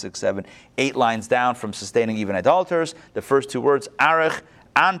 5, 6, 7, 8 lines down from sustaining even idolaters. The first two words, arich,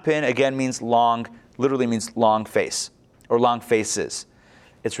 anpin, again means long, literally means long face, or long faces.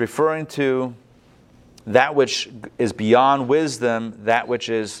 It's referring to that which is beyond wisdom, that which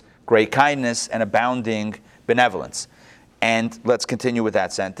is great kindness and abounding benevolence. And let's continue with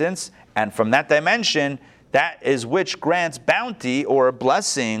that sentence. And from that dimension, that is which grants bounty or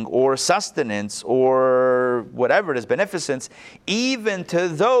blessing or sustenance or whatever it is, beneficence, even to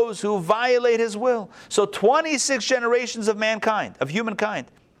those who violate his will. So 26 generations of mankind, of humankind,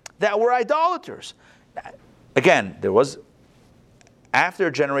 that were idolaters. Again, there was,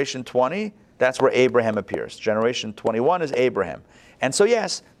 after generation 20, that's where Abraham appears. Generation 21 is Abraham. And so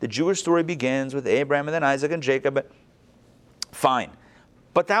yes, the Jewish story begins with Abraham and then Isaac and Jacob. Fine.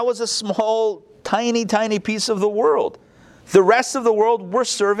 But that was a small, tiny, tiny piece of the world. The rest of the world were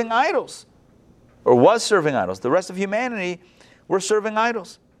serving idols, or was serving idols. The rest of humanity were serving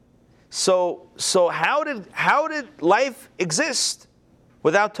idols. So how did life exist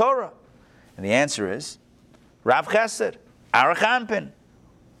without Torah? And the answer is Rav Chesed, Arach Anpin,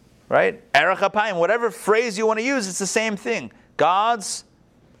 right? Erech Apayim, whatever phrase you want to use, it's the same thing. God's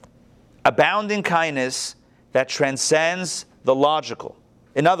abounding kindness that transcends the logical.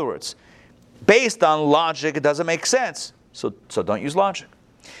 In other words, based on logic, it doesn't make sense. So don't use logic.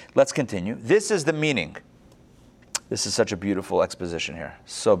 Let's continue. This is the meaning. This is such a beautiful exposition here.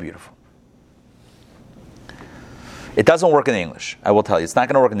 So beautiful. It doesn't work in the English. I will tell you. It's not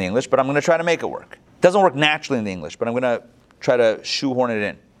going to work in the English, but I'm going to try to make it work. It doesn't work naturally in the English, but I'm going to try to shoehorn it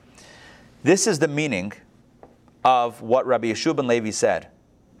in. This is the meaning of what Rabbi Yeshua ben Levi said.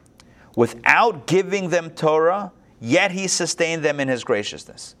 Without giving them Torah, yet he sustained them in his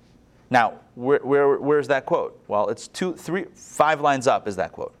graciousness. Now, where's that quote? Well, it's 5 lines up is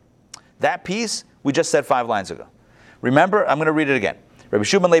that quote. That piece, we just said 5 lines ago. Remember, I'm going to read it again. Rabbi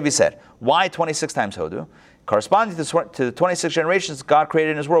Yeshua ben Levi said, why 26 times Hodu? Corresponding to the 26 generations God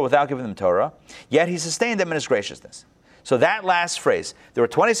created in his world without giving them Torah, yet he sustained them in his graciousness. So that last phrase, there were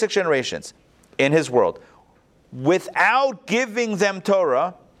 26 generations in his world without giving them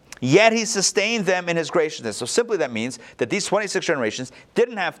Torah, yet he sustained them in his graciousness. So simply that means that these 26 generations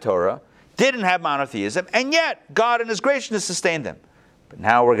didn't have Torah, didn't have monotheism, and yet God in his graciousness sustained them. But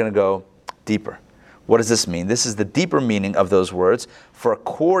now we're going to go deeper. What does this mean? This is the deeper meaning of those words. For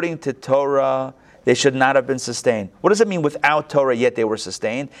according to Torah, they should not have been sustained. What does it mean without Torah, yet they were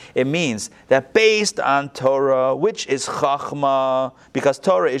sustained? It means that based on Torah, which is chochmah, because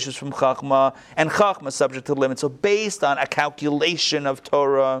Torah issues from chochmah, and chochmah is subject to limits. So based on a calculation of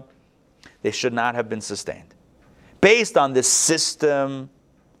Torah, they should not have been sustained. Based on this system,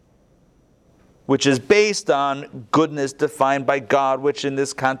 which is based on goodness defined by God, which in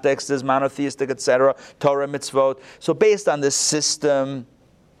this context is monotheistic, etc., Torah, mitzvot. So based on this system,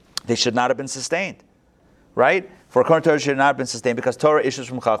 they should not have been sustained, right? For according to Torah, should not have been sustained because Torah issues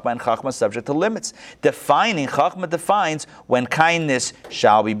from chochmah, and chochmah is subject to limits. Chochmah defines when kindness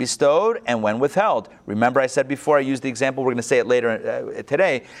shall be bestowed and when withheld. Remember, I said before, I used the example. We're going to say it later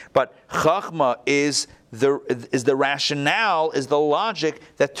today. But chochmah is the rationale, is the logic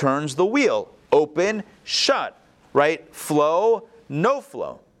that turns the wheel. Open, shut, right? Flow, no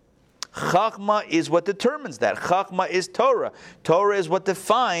flow. Chochmah is what determines that. Chochmah is Torah. Torah is what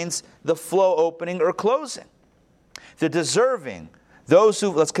defines the flow opening or closing. The deserving, those who,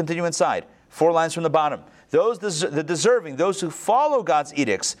 let's continue inside, 4 lines from the bottom. The deserving, those who follow God's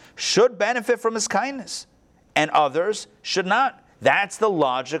edicts, should benefit from his kindness, and others should not. That's the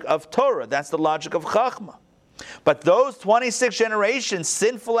logic of Torah. That's the logic of Chochmah. But those 26 generations,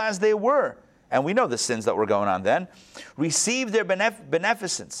 sinful as they were, and we know the sins that were going on then, received their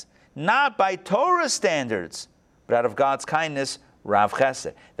beneficence, not by Torah standards, but out of God's kindness, Rav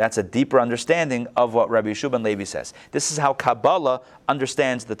Chesed. That's a deeper understanding of what Rabbi Yeshua ben Levi says. This is how Kabbalah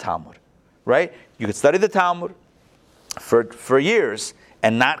understands the Talmud, right? You could study the Talmud for years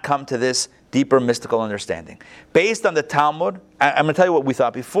and not come to this deeper mystical understanding. Based on the Talmud, I'm going to tell you what we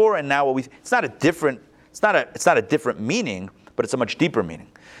thought before and now it's not a different meaning, but it's a much deeper meaning.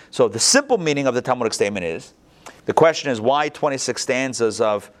 So the simple meaning of the Talmudic statement is, the question is why 26 stanzas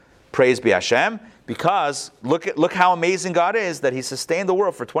of praise be Hashem? Because look how amazing God is that he sustained the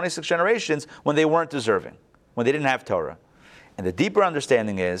world for 26 generations when they weren't deserving, when they didn't have Torah. And the deeper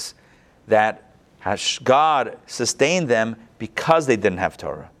understanding is that God sustained them because they didn't have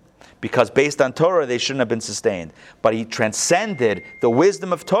Torah. Because based on Torah, they shouldn't have been sustained. But he transcended the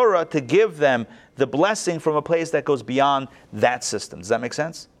wisdom of Torah to give them the blessing from a place that goes beyond that system. Does that make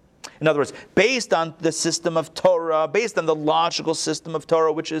sense? In other words, based on the system of Torah, based on the logical system of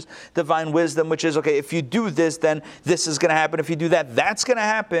Torah, which is divine wisdom, which is, okay, if you do this, then this is going to happen. If you do that, that's going to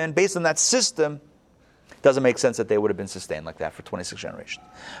happen. Based on that system, it doesn't make sense that they would have been sustained like that for 26 generations.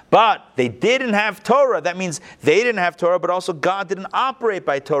 But they didn't have Torah. That means they didn't have Torah, but also God didn't operate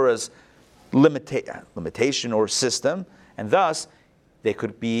by Torah's limitation or system, and thus they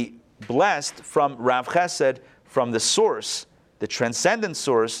could be blessed from Rav Chesed, from the source, the transcendent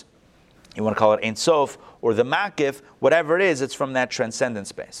source. You want to call it Ein Sof or the Makif, whatever it is, it's from that transcendent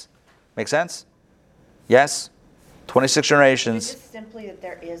space. Make sense? Yes? 26 generations. It's just simply that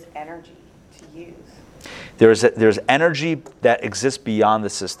there is energy to use. There's energy that exists beyond the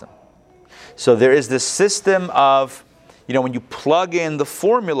system. So there is this system of, when you plug in the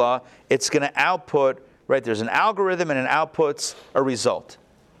formula, it's going to output, right? There's an algorithm and it outputs a result.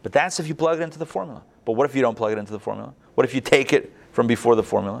 But that's if you plug it into the formula. But what if you don't plug it into the formula? What if you take it from before the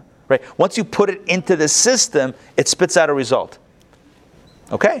formula? Right? Once you put it into the system, it spits out a result.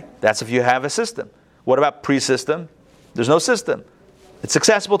 Okay, that's if you have a system. What about pre-system? There's no system. It's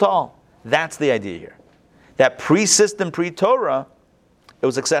accessible to all. That's the idea here. That pre-system, pre-Torah, it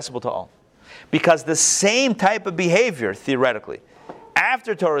was accessible to all. Because the same type of behavior, theoretically,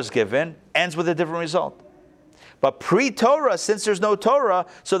 after Torah is given, ends with a different result. But pre-Torah, since there's no Torah,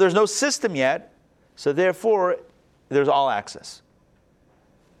 so there's no system yet, so therefore, there's all access.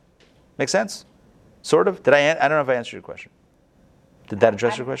 Make sense? Sort of? I don't know if I answered your question. Did that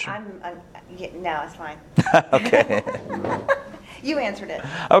address your question? No, it's fine. Okay. You answered it.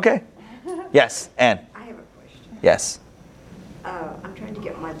 Okay. Yes, Anne. I have a question. Yes. I'm trying to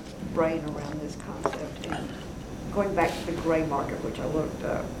get my brain around this concept. And going back to the gray market, which I looked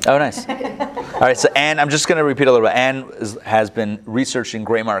up. Oh, nice. All right, so Anne, I'm just going to repeat a little bit. Anne has been researching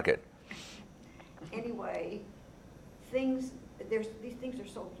gray market. Anyway, these things are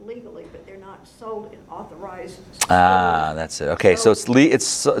sold legally, but they're not sold in authorized stores. Ah, that's it. Okay, so it's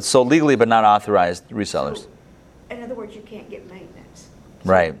sold legally but not authorized resellers. So, in other words, you can't get maintenance.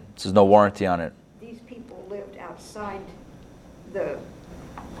 Right. So there's no warranty on it. These people lived outside the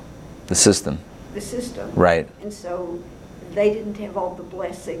system. Right. And so they didn't have all the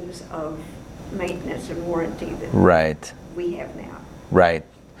blessings of maintenance and warranty that right. we have now. Right.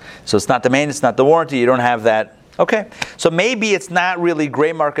 So it's not the maintenance, not the warranty. You don't have that. Okay. So maybe it's not really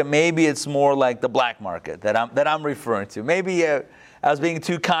gray market. Maybe it's more like the black market that I'm referring to. Maybe I was being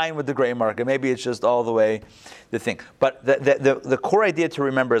too kind with the gray market. Maybe it's just all the way the thing. But the core idea to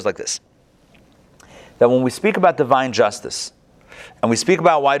remember is like this. That when we speak about divine justice, and we speak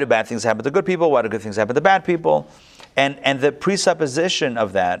about why do bad things happen to good people, why do good things happen to bad people, and the presupposition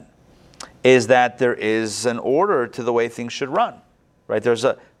of that is that there is an order to the way things should run, right? There's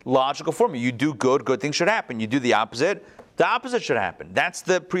a logical formula. You do good, good things should happen. You do the opposite should happen. That's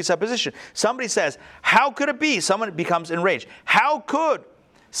the presupposition. Somebody says, how could it be? Someone becomes enraged. How could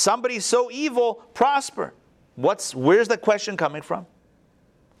somebody so evil prosper? Where's the question coming from?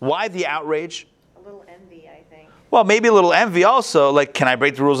 Why the outrage? A little envy, I think. Well, maybe a little envy also, like, can I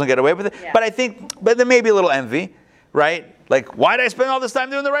break the rules and get away with it? Yeah. But there may be a little envy, right? Like, why did I spend all this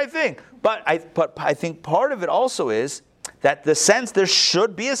time doing the right thing? But I think part of it also is that the sense there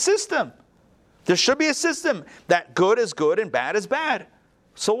should be a system. There should be a system that good is good and bad is bad.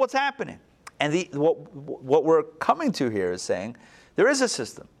 So what's happening? And what we're coming to here is saying there is a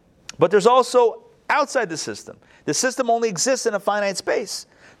system, but there's also outside the system. The system only exists in a finite space.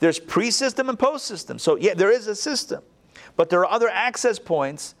 There's pre-system and post-system. So yeah, there is a system, but there are other access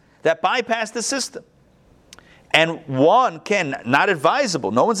points that bypass the system. And one can, not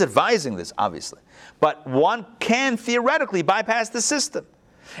advisable, no one's advising this, obviously, but one can theoretically bypass the system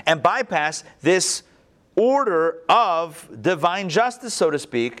and bypass this order of divine justice, so to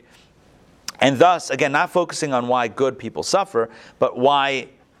speak, and thus, again, not focusing on why good people suffer, but why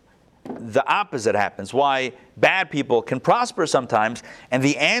the opposite happens, why bad people can prosper sometimes. And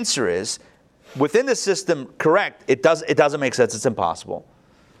the answer is, within the system, correct, it doesn't make sense, it's impossible.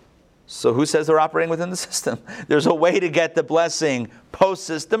 So who says they're operating within the system? There's a way to get the blessing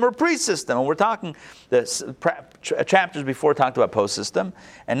post-system or pre-system. And we're talking, chapters before talked about post-system,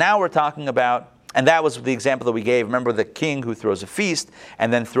 and now we're talking about, and that was the example that we gave. Remember the king who throws a feast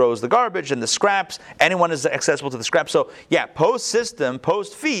and then throws the garbage and the scraps. Anyone is accessible to the scraps. So yeah, post-system,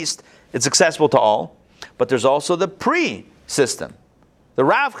 post-feast, it's accessible to all. But there's also the pre-system, the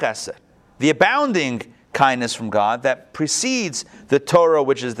Rav Chesed, the abounding kindness from God that precedes the Torah,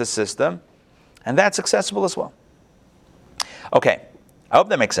 which is the system, and that's accessible as well. Okay, I hope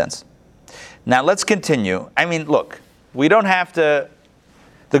that makes sense. Now let's continue. I mean, look, we don't have to.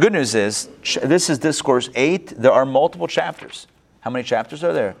 The good news is, this is Discourse 8. There are multiple chapters. How many chapters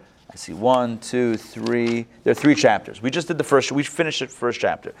are there? I see 1, 2, 3. There are 3 chapters. We just did the first. We finished the first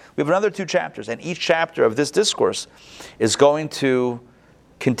chapter. We have another 2 chapters, and each chapter of this discourse is going to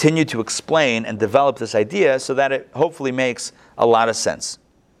continue to explain and develop this idea so that it hopefully makes a lot of sense.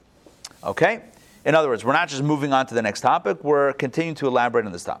 Okay? In other words, we're not just moving on to the next topic, we're continuing to elaborate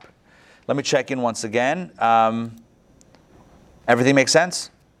on this topic. Let me check in once again. Everything makes sense?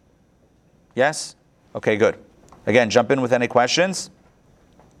 Yes? Okay, good. Again, jump in with any questions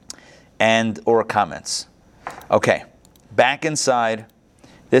and or comments. Okay, back inside.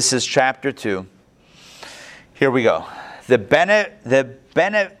 This is chapter 2. Here we go. The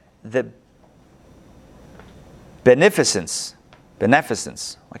beneficence.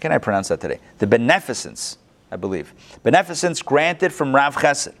 Why can't I pronounce that today? The beneficence, I believe. Beneficence granted from Rav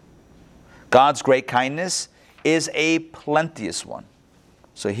Chesed. God's great kindness is a plenteous one.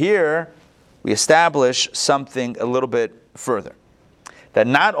 So here we establish something a little bit further. That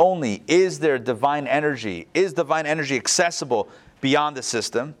not only is divine energy accessible beyond the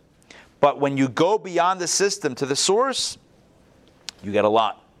system, but when you go beyond the system to the source, you get a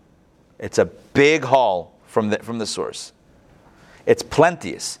lot. It's a big haul from the source. It's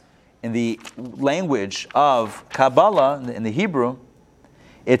plenteous. In the language of Kabbalah, in the Hebrew,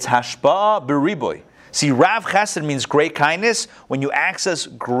 it's hashpa'ah b'riboy. See, Rav Chesed means great kindness. When you access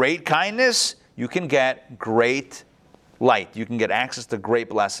great kindness, you can get great light. You can get access to great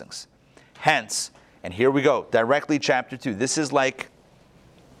blessings. Hence, and here we go, directly chapter 2. This is like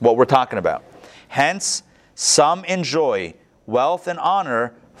what we're talking about. Hence, some enjoy wealth and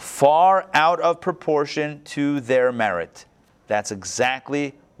honor far out of proportion to their merit. That's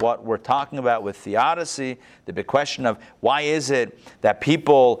exactly what we're talking about with theodicy, the big question of why is it that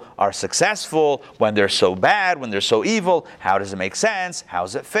people are successful when they're so bad, when they're so evil? How does it make sense? How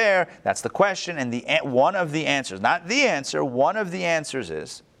is it fair? That's the question, and one of the answers, not the answer, one of the answers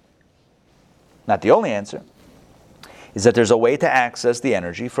is, not the only answer, is that there's a way to access the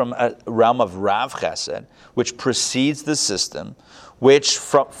energy from a realm of Rav Chesed, which precedes the system,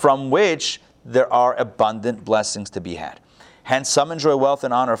 from which there are abundant blessings to be had. Hence, some enjoy wealth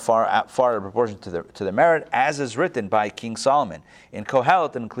and honor far out of proportion to their merit, as is written by King Solomon in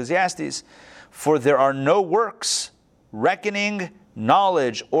Kohelet and Ecclesiastes. For there are no works, reckoning,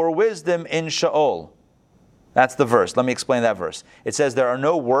 knowledge, or wisdom in Sheol. That's the verse. Let me explain that verse. It says there are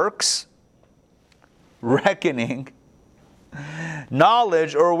no works, reckoning,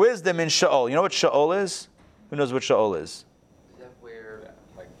 knowledge, or wisdom in Sheol. You know what Sheol is? Who knows what Sheol is? Is that where,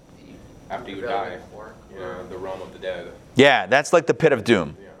 like after you die, the realm of the dead. Yeah, that's like the pit of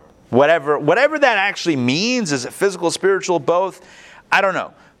doom. Yeah. Whatever that actually means, is it physical, spiritual, both? I don't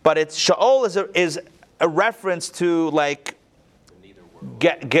know. But Sheol is a reference to like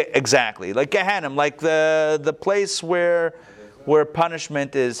exactly like Gehenna, like the place where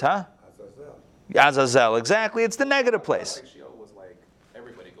punishment is, huh? Azazel, exactly. It's the negative place. Like Sheol was like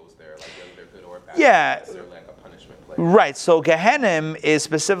everybody goes there, like whether they're good or bad. Yeah. It's like a punishment place. Right. So Gehenna is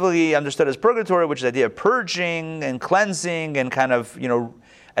specifically understood as purgatory, which is the idea of purging and cleansing and kind of,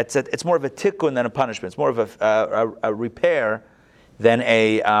 it's more of a tikkun than a punishment. It's more of a repair than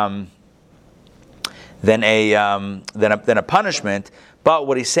a punishment. But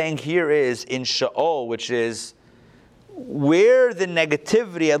what he's saying here is in Sheol, which is where the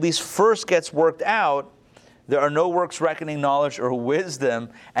negativity at least first gets worked out, there are no works, reckoning, knowledge, or wisdom.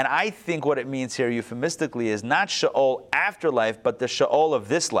 And I think what it means here euphemistically is not Sheol afterlife, but the Sheol of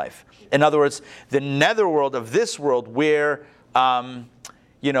this life. In other words, the netherworld of this world where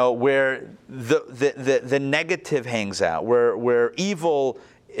where the negative hangs out, where evil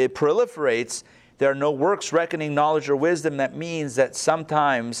it proliferates. There are no works, reckoning, knowledge, or wisdom. That means that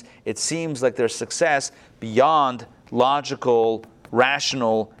sometimes it seems like there's success beyond logical,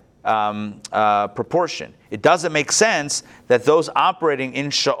 rational proportion. It doesn't make sense that those operating in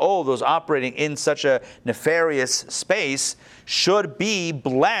Sheol, those operating in such a nefarious space, should be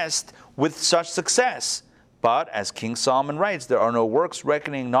blessed with such success. But as King Solomon writes, there are no works,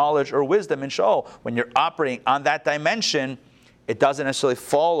 reckoning, knowledge, or wisdom in Sheol. When you're operating on that dimension, it doesn't necessarily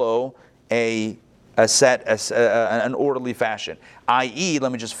follow an orderly fashion. I.e.,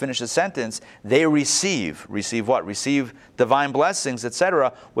 let me just finish the sentence, they receive what? Receive divine blessings,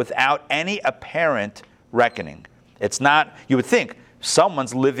 etc., without any apparent reckoning. It's not, you would think,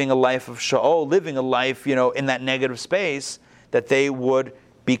 someone's living a life of Sheol, living a life, in that negative space, that they would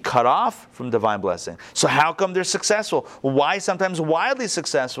be cut off from divine blessing. So how come they're successful? Why sometimes wildly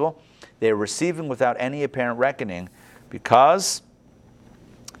successful? They're receiving without any apparent reckoning because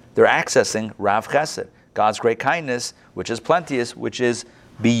they're accessing Rav Chesed, God's great kindness, which is plenteous, which is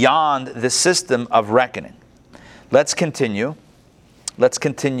beyond the system of reckoning. Let's continue. let's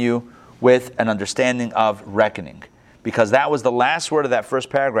continue with an understanding of reckoning. Because that was the last word of that first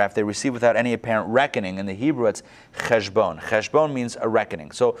paragraph. They received without any apparent reckoning. In the Hebrew, it's cheshbon. Cheshbon means a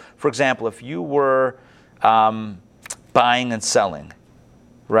reckoning. So, for example, if you were buying and selling,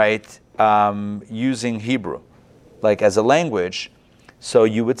 right, using Hebrew, like as a language, so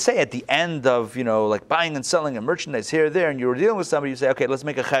you would say at the end of, like buying and selling a merchandise here, there, and you were dealing with somebody, you say, okay, let's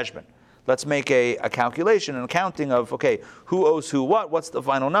make a cheshbon. Let's make a calculation, an accounting of, okay, who owes who what, what's the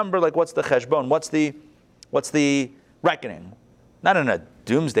final number, like what's the cheshbon, what's the reckoning, not in a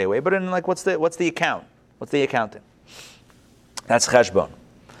doomsday way, but in like what's the account, what's the accounting? That's cheshbon.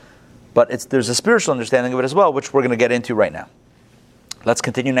 But there's a spiritual understanding of it as well, which we're going to get into right now. Let's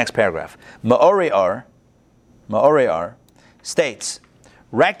continue next paragraph. Ma'orei Ar states,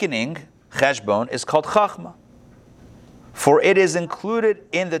 reckoning cheshbon is called chochmah, for it is included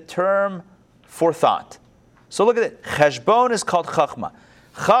in the term for thought. So look at it. Cheshbon is called chochmah.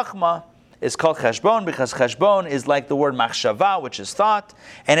 Chochmah is called cheshbon because cheshbon is like the word machshava, which is thought,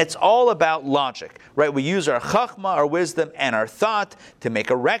 and it's all about logic, right? We use our chochmah, our wisdom, and our thought to make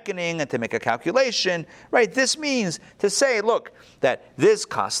a reckoning and to make a calculation, right? This means to say, look, that this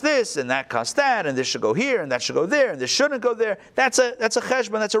costs this, and that costs that, and this should go here, and that should go there, and this shouldn't go there. That's a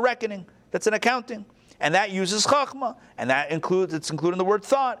cheshbon, that's a reckoning, that's an accounting, and that uses chochmah, and it's including the word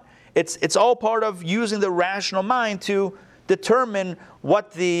thought. It's all part of using the rational mind to determine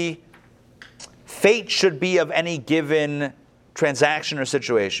what the fate should be of any given transaction or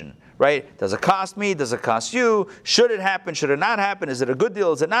situation, right? Does it cost me? Does it cost you? Should it happen? Should it not happen? Is it a good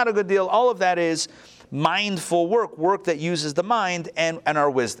deal? Is it not a good deal? All of that is mindful work that uses the mind and our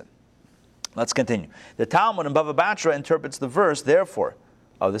wisdom. Let's continue. The Talmud in Bava Batra interprets the verse, therefore.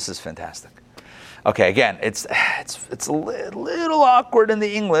 Oh, this is fantastic. Okay, again, it's a little awkward in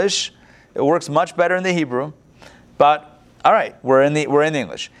the English. It works much better in the Hebrew, but all right, we're in the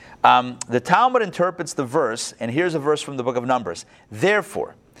English. The Talmud interprets the verse, and here's a verse from the book of Numbers.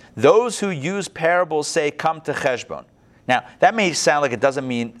 Therefore, those who use parables say, come to cheshbon. Now, that may sound like it doesn't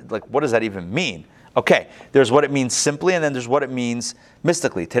mean, like, what does that even mean? Okay, there's what it means simply, and then there's what it means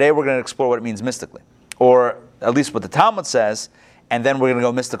mystically. Today we're going to explore what it means mystically, or at least what the Talmud says, and then we're going to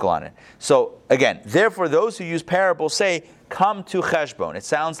go mystical on it. So, again, therefore, those who use parables say, come to cheshbon. It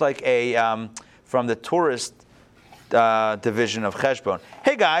sounds like from the tourist division of cheshbon.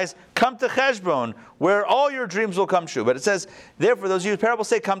 Hey guys, come to cheshbon, where all your dreams will come true. But it says, therefore, those who use parables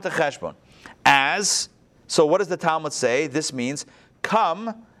say, come to cheshbon. So what does the Talmud say? This means,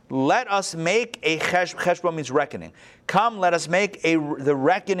 come, let us make a cheshbon means reckoning. Come, let us make the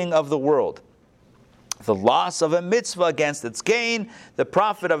reckoning of the world. The loss of a mitzvah against its gain, the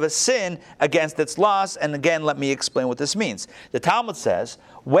profit of a sin against its loss. And again, let me explain what this means. The Talmud says,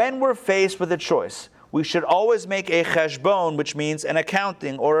 when we're faced with a choice, we should always make a cheshbon, which means an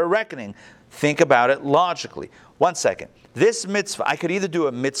accounting or a reckoning. Think about it logically. 1 second. This mitzvah, I could either do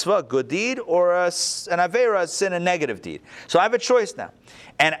a mitzvah, a good deed, or an avera, a sin, a negative deed. So I have a choice now.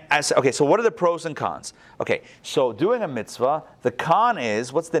 And so what are the pros and cons? Okay, so doing a mitzvah, the con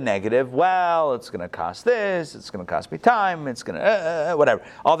is, what's the negative? Well, it's going to cost this, it's going to cost me time, it's going to, whatever.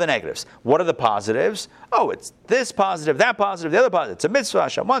 All the negatives. What are the positives? Oh, it's this positive, that positive, the other positive. It's a mitzvah,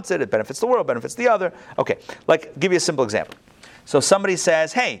 Hashem wants it, it benefits the world, benefits the other. Okay, like, give you a simple example. So somebody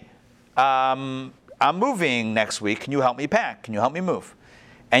says, hey, I'm moving next week. Can you help me pack? Can you help me move?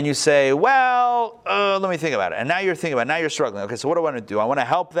 And you say, well, let me think about it. And now you're thinking about it. Now you're struggling. Okay, so what do I want to do? I want to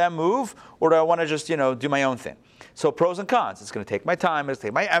help them move, or do I want to just, do my own thing? So pros and cons. It's going to take my time. It's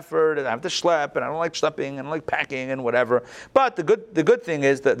going to take my effort. And I have to schlep. And I don't like schlepping. And I don't like packing and whatever. But the good thing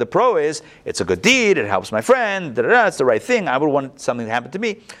is that the pro is it's a good deed. It helps my friend. It's the right thing. I would want something to happen to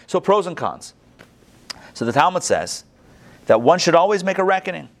me. So pros and cons. So the Talmud says that one should always make a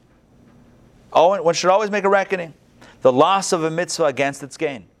reckoning. One should always make a reckoning. The loss of a mitzvah against its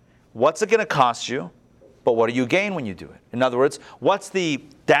gain. What's it going to cost you, but what do you gain when you do it? In other words, what's the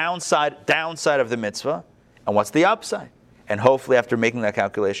downside of the mitzvah, and what's the upside? And hopefully after making that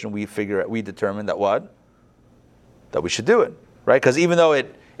calculation, we determine that what? That we should do it, right? Because even though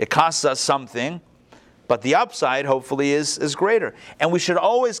it costs us something, but the upside hopefully is greater. And we should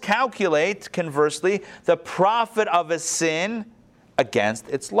always calculate, conversely, the profit of a sin against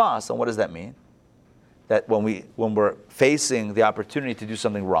its loss. And what does that mean? That when we're facing the opportunity to do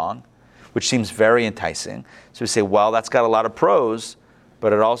something wrong, which seems very enticing, so we say, well, that's got a lot of pros,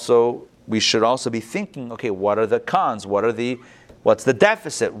 but we should also be thinking, okay, what are the cons? What's the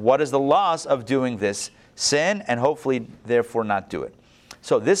deficit? What is the loss of doing this sin, and hopefully, therefore, not do it?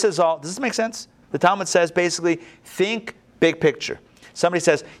 So this is all. Does this make sense? The Talmud says basically, think big picture. Somebody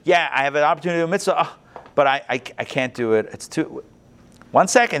says, yeah, I have an opportunity to do a mitzvah, but I can't do it. It's too. 1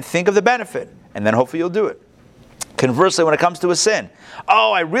 second, think of the benefit, and then hopefully you'll do it. Conversely, when it comes to a sin,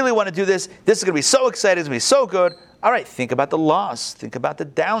 oh, I really want to do this. This is going to be so exciting. It's going to be so good. All right, think about the loss. Think about the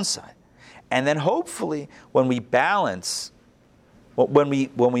downside. And then hopefully when we balance, when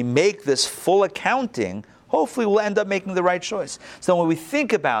we make this full accounting, hopefully we'll end up making the right choice. So when we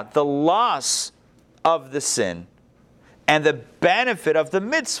think about the loss of the sin and the benefit of the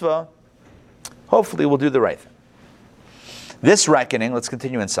mitzvah, hopefully we'll do the right thing. This reckoning, let's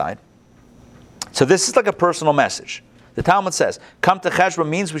continue inside. So this is like a personal message. The Talmud says, come to cheshbon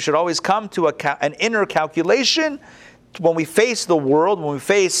means we should always come to an inner calculation when we face the world, when we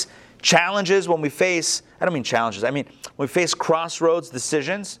face challenges, when we face, I don't mean challenges, I mean when we face crossroads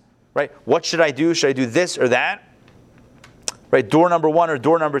decisions, right? What should I do? Should I do this or that? Right? Door number 1 or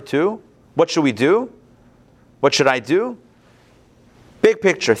door number 2? What should we do? What should I do? Big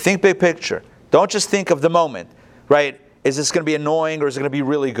picture. Think big picture. Don't just think of the moment, right? Is this going to be annoying or is it going to be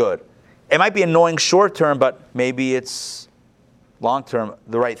really good? It might be annoying short term, but maybe it's long term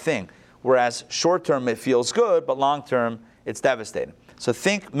the right thing. Whereas short term it feels good, but long term it's devastating. So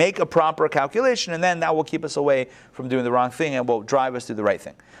make a proper calculation, and then that will keep us away from doing the wrong thing and will drive us to the right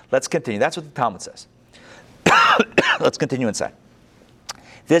thing. Let's continue. That's what the Talmud says. Let's continue inside.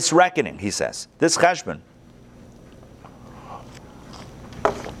 This reckoning, he says, this cheshbon,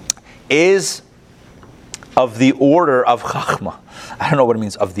 is of the order of chochmah. I don't know what it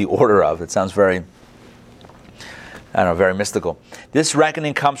means, of the order of. It sounds very mystical. This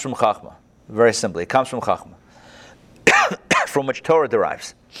reckoning comes from chochmah. Very simply, it comes from chochmah, from which Torah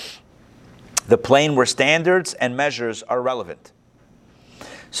derives. The plane where standards and measures are relevant.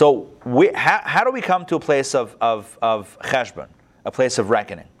 So how do we come to a place of cheshbon, a place of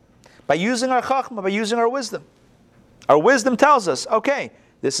reckoning? By using our chochmah, by using our wisdom. Our wisdom tells us, okay,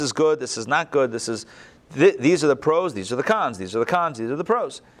 this is good, this is not good, these are the pros, these are the cons, these are the cons, these are the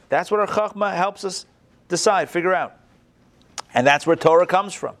pros. That's what our chochmah helps us decide, figure out. And that's where Torah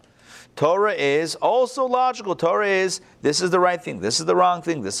comes from. Torah is also logical. Torah is, this is the right thing, this is the wrong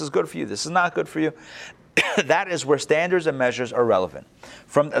thing, this is good for you, this is not good for you. That is where standards and measures are relevant.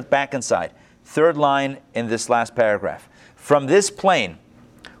 From back inside, third line in this last paragraph. From this plane,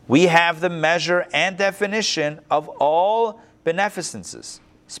 we have the measure and definition of all beneficences,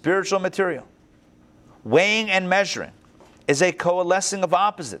 spiritual material. Weighing and measuring is a coalescing of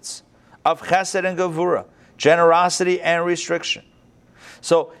opposites, of chesed and gevura, generosity and restriction.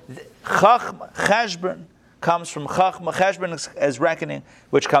 So cheshbon comes from chochmah. Cheshbon is reckoning,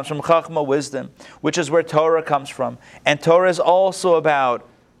 which comes from chochmah, wisdom, which is where Torah comes from. And Torah is also about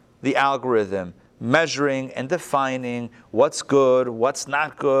the algorithm, measuring and defining what's good, what's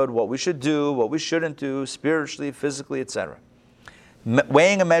not good, what we should do, what we shouldn't do, spiritually, physically, etc.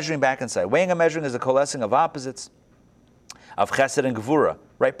 Weighing and measuring back inside. Weighing and measuring is a coalescing of opposites, of chesed and gevura,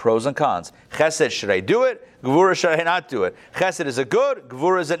 right? Pros and cons. Chesed, should I do it? Gevura, should I not do it? Chesed, is it good?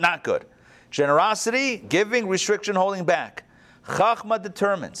 Gevura, is it not good? Generosity, giving, restriction, holding back. Chochmah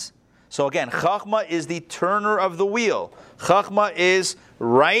determines. So again, chochmah is the turner of the wheel. Chochmah is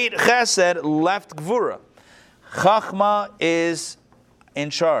right chesed, left gevura. Chochmah is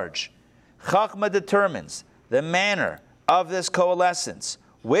in charge. Chochmah determines the manner of this coalescence,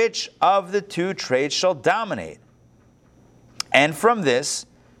 which of the two traits shall dominate. And from this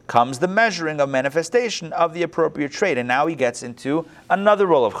comes the measuring of manifestation of the appropriate trait. And now he gets into another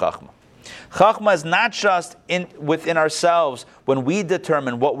role of chochmah. Chochmah is not just within ourselves when we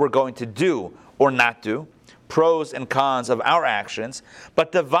determine what we're going to do or not do, pros and cons of our actions,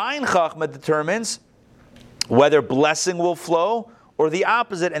 but divine chochmah determines whether blessing will flow or the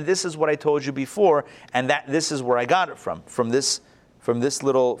opposite. And this is what I told you before, and this is where I got it from these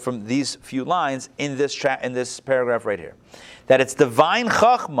few lines in this paragraph right here. That it's divine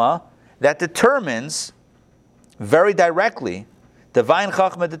chochmah that determines very directly. Divine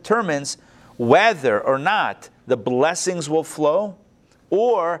chochmah determines whether or not the blessings will flow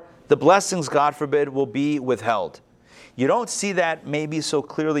or the blessings, God forbid, will be withheld. You don't see that maybe so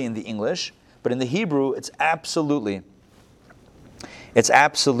clearly in the English, but in the Hebrew, it's absolutely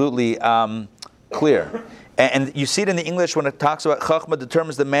clear. And you see it in the English when it talks about chochmah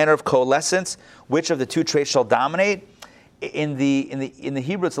determines the manner of coalescence, which of the two traits shall dominate. In the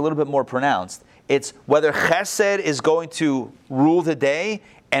Hebrew, it's a little bit more pronounced. It's whether chesed is going to rule the day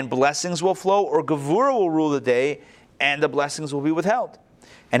and blessings will flow, or gevura will rule the day and the blessings will be withheld.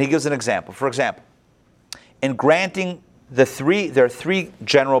 And he gives an example. For example, in granting there are three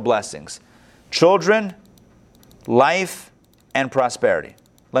general blessings: children, life, and prosperity.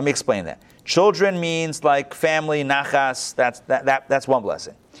 Let me explain that. Children means like family, nachas, that's one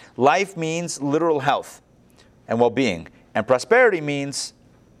blessing. Life means literal health and well-being. and prosperity means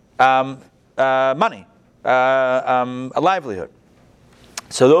money, a livelihood.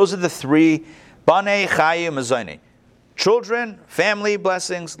 So those are the three, banei, chayim, mazoni. Children, family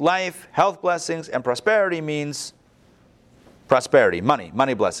blessings, life, health blessings, and prosperity means prosperity,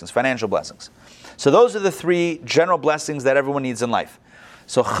 money blessings, financial blessings. So those are the three general blessings that everyone needs in life.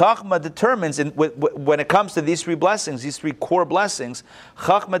 So chochmah determines, when it comes to these three blessings, these three core blessings,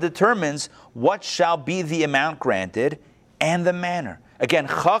 chochmah determines what shall be the amount granted and the manner. Again,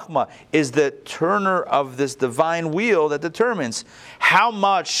 chochmah is the turner of this divine wheel that determines how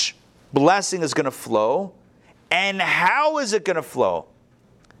much blessing is going to flow and how is it going to flow.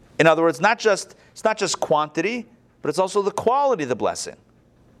 In other words, it's not just quantity, but it's also the quality of the blessing.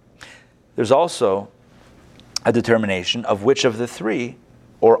 There's also a determination of which of the three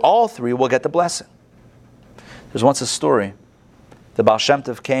or all three will get the blessing. There's once a story. The Baal Shem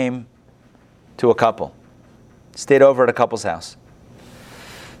Tov came to a couple, stayed over at a couple's house.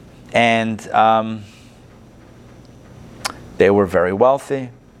 And they were very wealthy,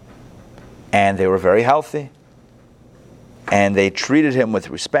 and they were very healthy, and they treated him with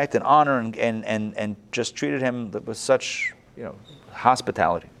respect and honor, and just treated him with such,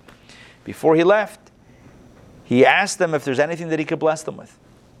 hospitality. Before he left, he asked them if there's anything that he could bless them with.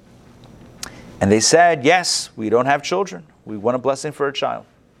 And they said, yes, we don't have children. We want a blessing for a child.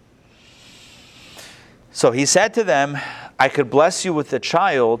 So he said to them, I could bless you with a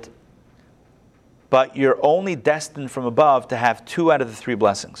child, but you're only destined from above to have 2 out of the 3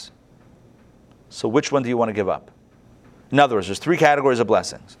 blessings. So which one do you want to give up? In other words, there's 3 categories of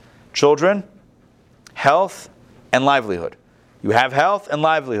blessings. Children, health, and livelihood. You have health and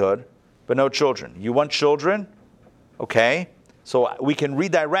livelihood, but no children. You want children? Okay. So we can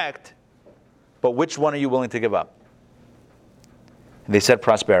redirect, but which one are you willing to give up? And they said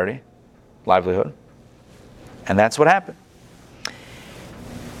prosperity, livelihood. And that's what happened.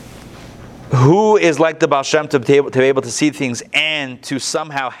 Who is like the Baal Shem Tov to be able to see things and to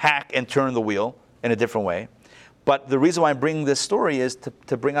somehow hack and turn the wheel in a different way? But the reason why I'm bringing this story is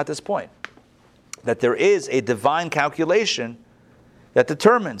to bring out this point. That there is a divine calculation that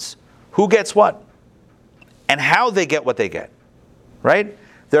determines who gets what and how they get what they get. Right?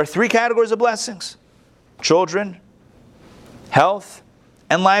 There are 3 categories of blessings. Children, health,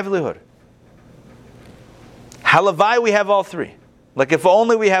 and livelihood. Halavai, we have all 3. Like if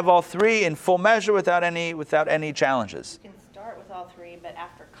only we have all 3 in full measure without any challenges. You can start with all 3, but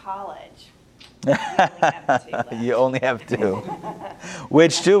after college, you only have 2 left. You only have 2.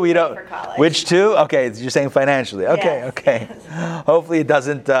 Which 2? We don't. For college. Which 2? Okay, you're saying financially. Okay, Yes, okay. yes. Hopefully it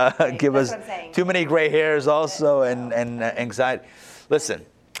doesn't give That's us what I'm saying. too many gray hairs also and anxiety. Listen,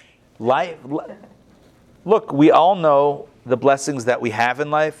 look, we all know the blessings that we have in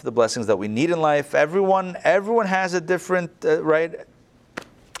life, the blessings that we need in life. Everyone has a different, right?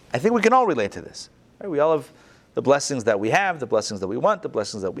 I think we can all relate to this. Right? We all have the blessings that we have, the blessings that we want, the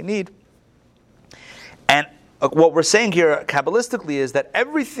blessings that we need. And what we're saying here, Kabbalistically, is that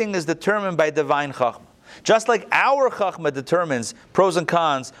everything is determined by divine chochmah. Just like our chochmah determines pros and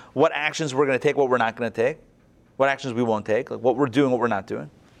cons, what actions we're going to take, what we're not going to take, what actions we won't take, like what we're doing, what we're not doing.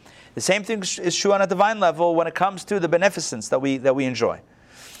 The same thing is true on a divine level when it comes to the beneficence that we enjoy.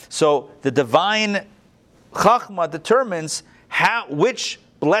 So the divine chochmah determines which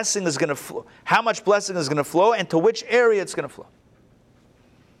blessing is going to flow, how much blessing is going to flow, and to which area it's going to flow.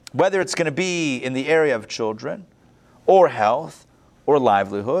 Whether it's going to be in the area of children, or health, or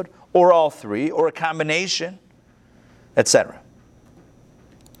livelihood, or all 3, or a combination, etc.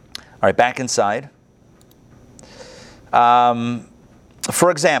 All right, back inside.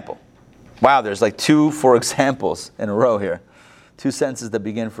 For example, wow, there's like 2 for examples in a row here. 2 sentences that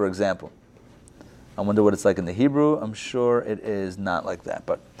begin for example. I wonder what it's like in the Hebrew. I'm sure it is not like that,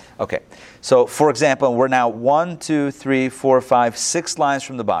 but okay. So, for example, we're now 1, 2, 3, 4, 5, 6 lines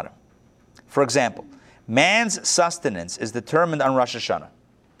from the bottom. For example, man's sustenance is determined on Rosh Hashanah.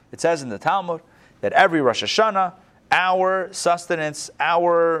 It says in the Talmud that every Rosh Hashanah, our sustenance,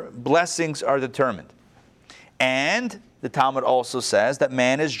 our blessings are determined. And the Talmud also says that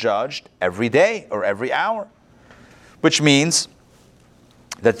man is judged every day or every hour, which means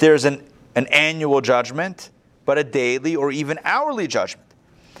that there's an annual judgment, but a daily or even hourly judgment.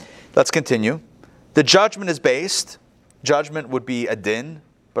 Let's continue. The judgment is based, judgment would be a din,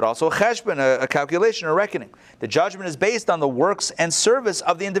 but also a cheshbon, a calculation, a reckoning. The judgment is based on the works and service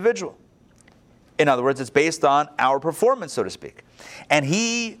of the individual. In other words, it's based on our performance, so to speak. And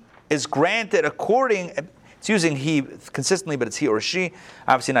he is granted according... It's using he consistently, but it's he or she,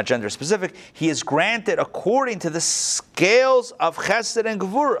 obviously not gender specific. He is granted according to the scales of chesed and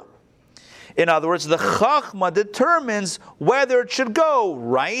gevura. In other words, the chochmah determines whether it should go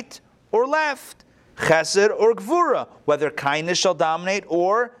right or left, chesed or gvura, whether kindness shall dominate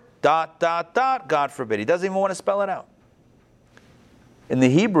or ... God forbid. He doesn't even want to spell it out. In the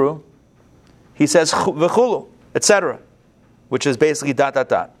Hebrew, he says v'chulu, etc., which is basically ...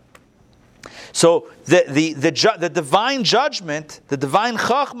 So the divine judgment, the divine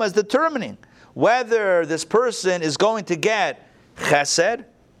chochmah is determining whether this person is going to get chesed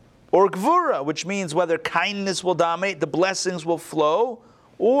or gvura, which means whether kindness will dominate, the blessings will flow,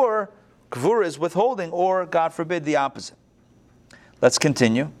 or gvura is withholding, or, God forbid, the opposite. Let's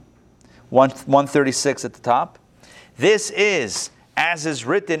continue. 136 at the top. This is, as is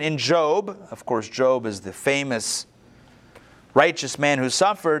written in Job. Of course, Job is the famous righteous man who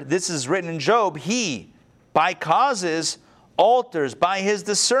suffered. This is written in Job. He, by causes, alters by his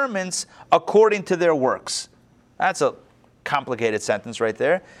discernments according to their works. That's a complicated sentence right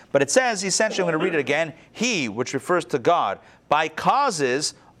there. But it says, essentially, I'm going to read it again. He, which refers to God, by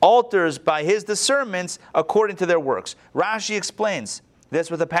causes, alters by his discernments according to their works. Rashi explains this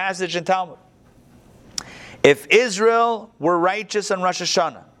with a passage in Talmud. If Israel were righteous on Rosh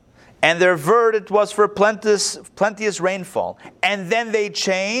Hashanah, and their verdict was for plenteous rainfall, and then they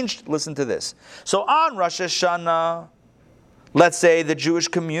changed, listen to this. So on Rosh Hashanah, let's say the Jewish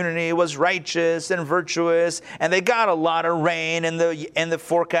community was righteous and virtuous, and they got a lot of rain in the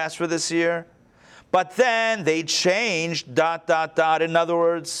forecast for this year. But then they changed, ... In other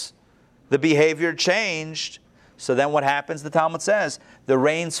words, the behavior changed. So then what happens, the Talmud says? The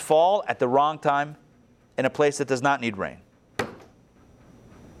rains fall at the wrong time in a place that does not need rain.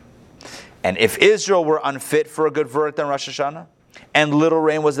 And if Israel were unfit for a good verdict on Rosh Hashanah, and little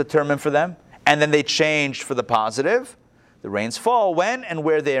rain was determined for them, and then they changed for the positive, the rains fall when and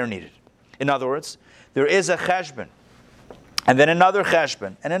where they are needed. In other words, there is a cheshbon, and then another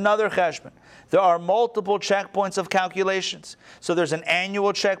cheshbon, and another cheshbon. There are multiple checkpoints of calculations. So there's an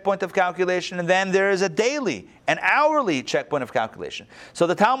annual checkpoint of calculation, and then there is a daily, an hourly checkpoint of calculation. So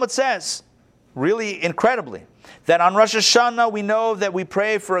the Talmud says, really incredibly, that on Rosh Hashanah we know that we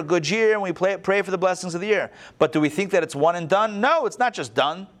pray for a good year and we pray for the blessings of the year. But do we think that it's one and done? No, it's not just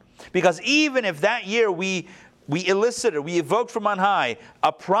done. Because even if that year we elicited, we evoked from on high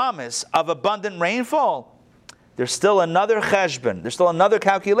a promise of abundant rainfall, there's still another cheshbon, there's still another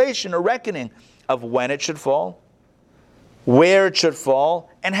calculation or reckoning of when it should fall, where it should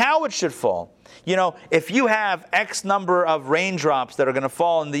fall, and how it should fall. You know, if you have X number of raindrops that are going to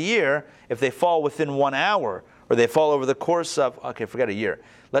fall in the year, if they fall within 1 hour, or they fall over the course of, forget a year.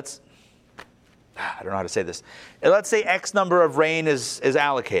 I don't know how to say this. Let's say X number of rain is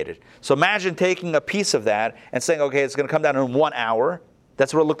allocated. So imagine taking a piece of that and saying, okay, it's going to come down in 1 hour.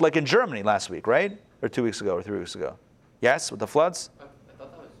 That's what it looked like in Germany last week, right? Or 2 weeks ago, or 3 weeks ago. Yes, with the floods? I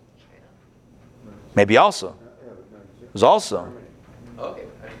thought that was China. Maybe also. It was also. Okay.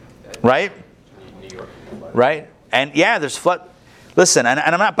 Right? New York. Right? And yeah, there's flood. Listen, and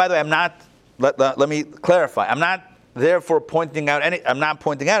I'm not, by the way, I'm not, let me clarify. I'm not therefore pointing out I'm not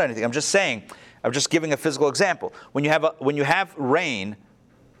pointing out anything. I'm just saying, I'm just giving a physical example. When you have rain,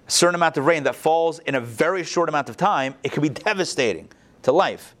 a certain amount of rain that falls in a very short amount of time, it can be devastating to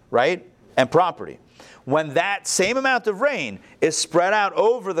life, right? And property. When that same amount of rain is spread out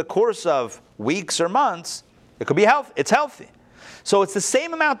over the course of weeks or months, it could be healthy. It's healthy. So it's the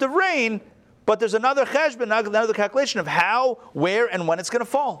same amount of rain, but there's another cheshbon, another calculation of how, where, and when it's going to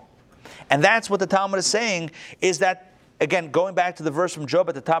fall. And that's what the Talmud is saying, is that, again, going back to the verse from Job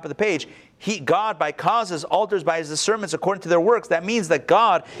at the top of the page, God, by causes, alters by his discernments according to their works. That means that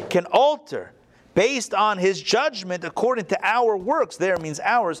God can alter based on his judgment according to our works. There means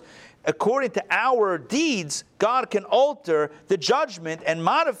ours. According to our deeds, God can alter the judgment and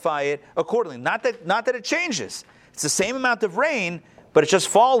modify it accordingly. Not that it changes. It's the same amount of rain, but it's just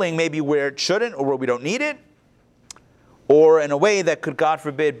falling maybe where it shouldn't or where we don't need it, or in a way that could, God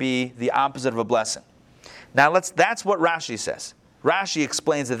forbid, be the opposite of a blessing. Now that's what Rashi says. Rashi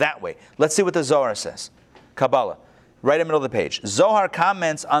explains it that way. Let's see what the Zohar says. Kabbalah, right in the middle of the page. Zohar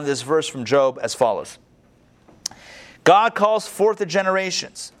comments on this verse from Job as follows. God calls forth the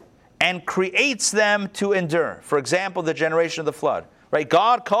generations and creates them to endure. For example, the generation of the flood. Right?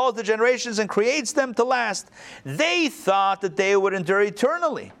 God calls the generations and creates them to last. They thought that they would endure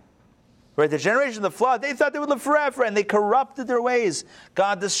eternally. Right? The generation of the flood, they thought they would live forever, and they corrupted their ways.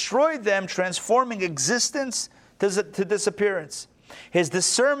 God destroyed them, transforming existence to disappearance. His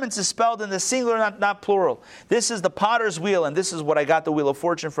discernment is spelled in the singular, not plural. This is the potter's wheel, and this is what I got the Wheel of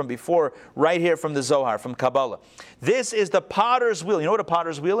Fortune from before, right here from the Zohar, from Kabbalah. This is the potter's wheel. You know what a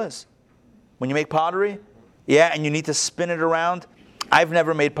potter's wheel is? When you make pottery? Yeah, and you need to spin it around. I've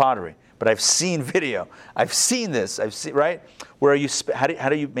never made pottery. but I've seen video. I've seen this. Right? Where you how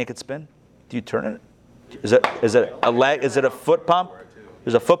do you make it spin? Do you turn it? Is it a leg? Is it a foot pump?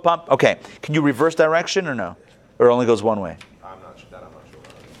 There's a foot pump. Okay. Can you reverse direction or no? Or it only goes one way? I'm not sure about.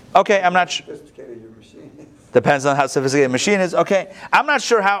 Okay, I'm not sure. Sophisticated your machine is. Depends on how sophisticated the machine is. Okay, I'm not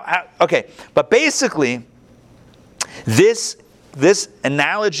sure how. Okay, but basically, this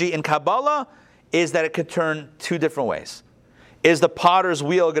analogy in Kabbalah is that it could turn two different ways. Is the potter's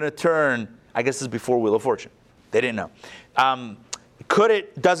wheel going to turn? I guess this is before Wheel of Fortune. They didn't know.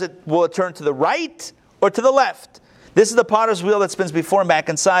 Will it turn to the right or to the left? This is the potter's wheel that spins before and back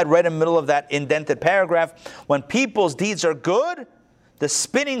inside, right in the middle of that indented paragraph. When people's deeds are good, the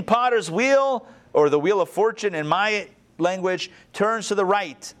spinning potter's wheel, or the wheel of fortune in my language, turns to the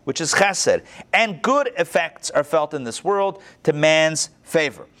right, which is chesed. And good effects are felt in this world to man's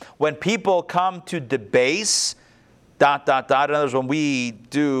favor. When people come to debase, in other words, when we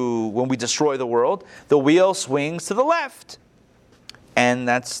destroy the world, the wheel swings to the left. And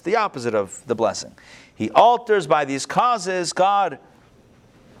that's the opposite of the blessing. He alters by these causes. God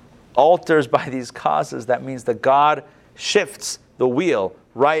alters by these causes. That means that God shifts the wheel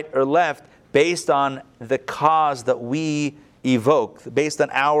right or left based on the cause that we evoke, based on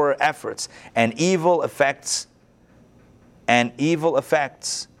our efforts. And evil effects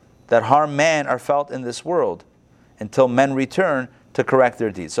that harm man are felt in this world until men return to correct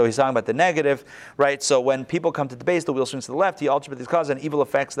their deeds. So he's talking about the negative, right? So when people come to the base, the wheel swings to the left. He alters by these causes, and evil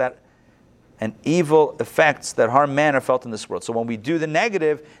effects that harm man are felt in this world. So when we do the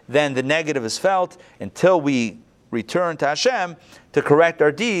negative, then the negative is felt until we return to Hashem to correct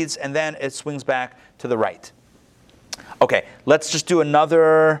our deeds, and then it swings back to the right. Okay, let's just do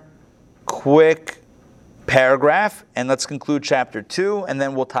another quick paragraph, and let's conclude chapter 2, and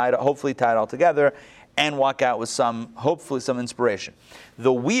then we'll hopefully tie it all together and walk out with hopefully some inspiration.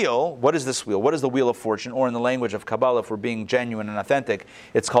 The wheel, what is this wheel? What is the wheel of fortune? Or in the language of Kabbalah, if we're being genuine and authentic,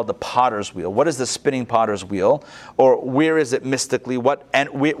 it's called the potter's wheel. What is the spinning potter's wheel? Or where is it mystically?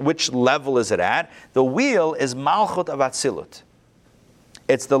 Which level is it at? The wheel is Malchut of Atzilut.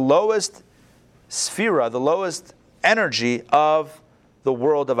 It's the lowest sphera, the lowest energy of the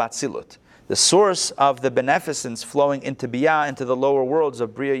world of Atzilut. The source of the beneficence flowing into Biyah, into the lower worlds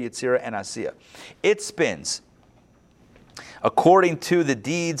of Bria, Yetzirah, and Asiyah. It spins according to the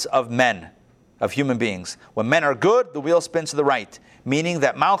deeds of men, of human beings. When men are good, the wheel spins to the right, meaning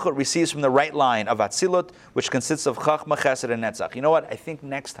that Malchut receives from the right line of Atzilut, which consists of chochmah, chesed, and netzach. You know what? I think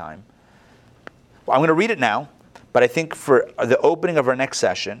next time, I'm going to read it now, but I think for the opening of our next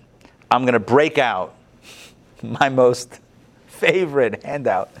session, I'm going to break out my most favorite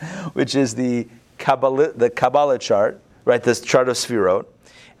handout, which is the Kabbalah chart, right? This chart of Sfirot.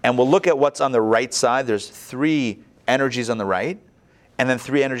 And we'll look at what's on the right side. There's 3 energies on the right, and then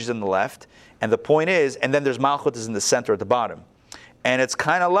 3 energies on the left. And the point is, and then there's Malchut is in the center at the bottom. And it's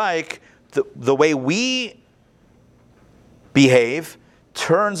kind of like the way we behave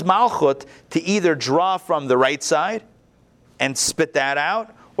turns Malchut to either draw from the right side and spit that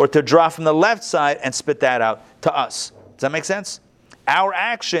out, or to draw from the left side and spit that out to us. Does that make sense? Our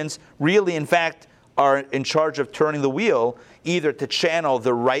actions really, in fact, are in charge of turning the wheel either to channel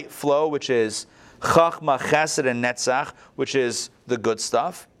the right flow, which is chochmah, chesed, and netzach, which is the good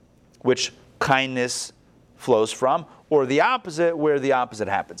stuff, which kindness flows from, or the opposite, where the opposite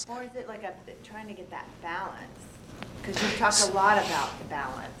happens. Or is it like trying to get that balance? Because you talk a lot about the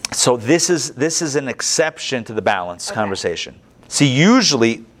balance. So this is an exception to the balance conversation. See,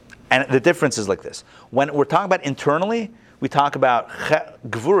 usually, and the difference is like this. When we're talking about internally, we talk about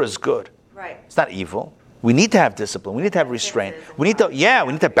gvura is good. Right. It's not evil. We need to have discipline. We need to have restraint. We need to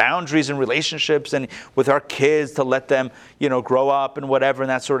have boundaries in relationships and with our kids to let them, grow up and whatever and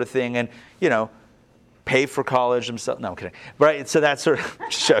that sort of thing, and pay for college themselves. No, I'm kidding. Right. So that's sort of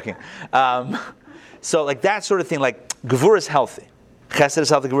just joking. So like that sort of thing. Like gvura is healthy. Chesed is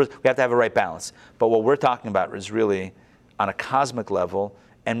healthy. We have to have a right balance. But what we're talking about is really on a cosmic level.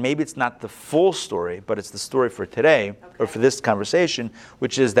 And maybe it's not the full story, but it's the story for today, or for this conversation,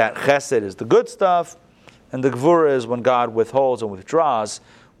 which is that chesed is the good stuff, and the gvura is when God withholds and withdraws,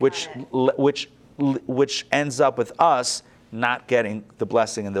 which ends up with us not getting the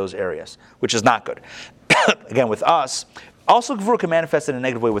blessing in those areas, which is not good. Again, with us, also gvura can manifest in a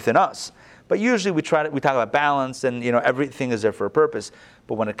negative way within us. But usually we talk about balance, and everything is there for a purpose.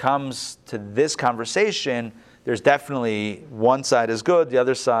 But when it comes to this conversation, there's definitely one side is good, the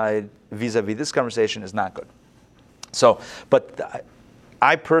other side, vis-a-vis this conversation, is not good. So, but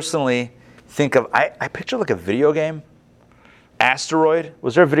I personally think of, I picture like a video game, Asteroid.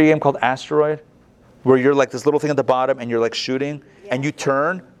 Was there a video game called Asteroid? Where you're like this little thing at the bottom and you're like shooting, and you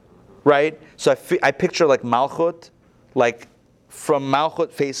turn, right? So I picture like Malchut, like from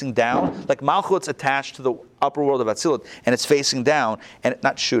Malchut facing down, like Malchut's attached to the upper world of Atzilut, and it's facing down, and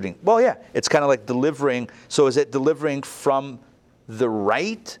not shooting. Well, yeah, it's kind of like delivering. So is it delivering from the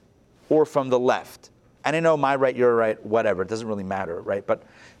right or from the left? And I know my right, your right, whatever. It doesn't really matter, right? But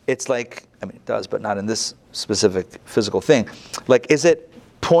it's like, I mean, it does, but not in this specific physical thing. Like, is it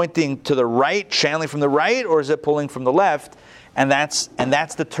pointing to the right, channeling from the right, or is it pulling from the left? And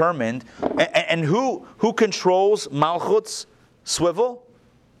that's determined. And who controls Malchut's swivel?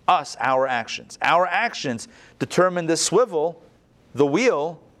 Us, our actions. Our actions determine the swivel, the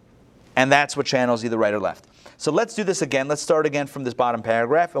wheel, and that's what channels either right or left. So let's do this again. Let's start again from this bottom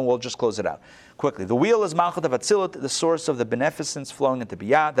paragraph, and we'll just close it out quickly. The wheel is Malchut of Atzilut, the source of the beneficence flowing into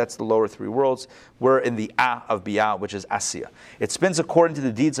Biyah. That's the lower three worlds. We're in the A of Biyah, which is Asiya. It spins according to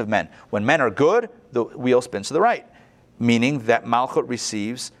the deeds of men. When men are good, the wheel spins to the right, meaning that Malchut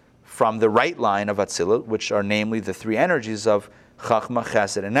receives from the right line of Atzilut, which are namely the three energies of chochmah,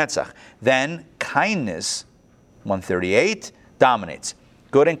 chesed, and netzach. Then kindness, 138, dominates.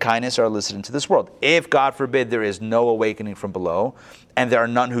 Good and kindness are elicited into this world. If, God forbid, there is no awakening from below, and there are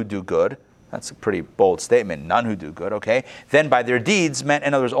none who do good, that's a pretty bold statement, none who do good, okay? Then by their deeds, men,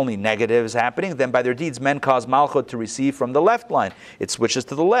 in other words, only negatives happening, then by their deeds, men cause Malchut to receive from the left line. It switches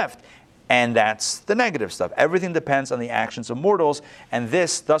to the left. And that's the negative stuff. Everything depends on the actions of mortals, and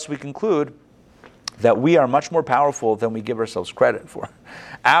thus we conclude that we are much more powerful than we give ourselves credit for.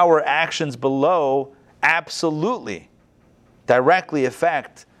 Our actions below absolutely directly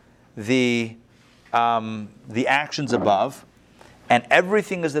affect the actions above, and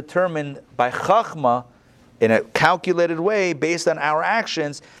everything is determined by chochmah in a calculated way based on our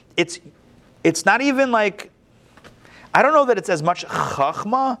actions. It's not even like, I don't know that it's as much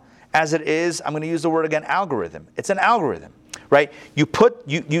chochmah as it is, I'm going to use the word again, algorithm. It's an algorithm, right? You put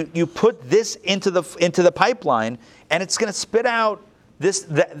this into the pipeline, and it's going to spit out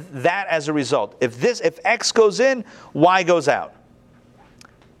that as a result. If X goes in, Y goes out.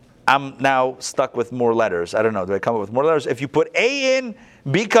 I'm now stuck with more letters. I don't know. Do I come up with more letters? If you put A in,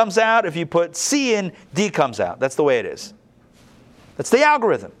 B comes out. If you put C in, D comes out. That's the way it is. That's the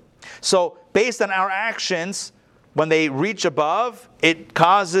algorithm. So based on our actions, when they reach above, it's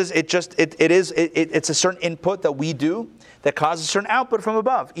a certain input that we do that causes a certain output from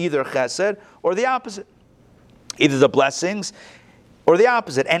above, either chesed or the opposite, either the blessings or the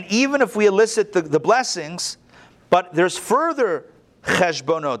opposite. And even if we elicit the blessings, but there's further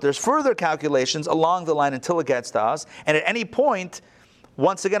cheshbonot, there's further calculations along the line until it gets to us, and at any point,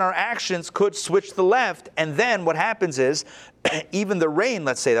 once again, our actions could switch to the left, and then what happens is, even the rain,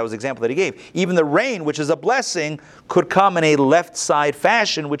 let's say, that was the example that he gave, even the rain, which is a blessing, could come in a left side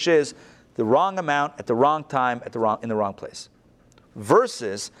fashion, which is the wrong amount, at the wrong time, in the wrong place.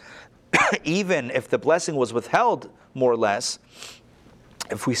 Versus, even if the blessing was withheld, more or less,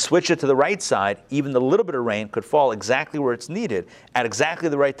 if we switch it to the right side, even the little bit of rain could fall exactly where it's needed, at exactly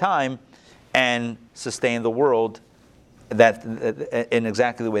the right time, and sustain the world that in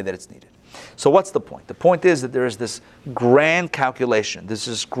exactly the way that it's needed. So what's the point? The point is that there is this grand calculation,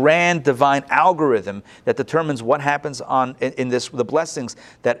 this grand divine algorithm that determines what happens in the blessings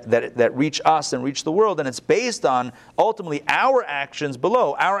that reach us and reach the world, and it's based on ultimately our actions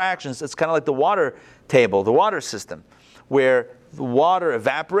below. Our actions, it's kind of like the water table, the water system, where the water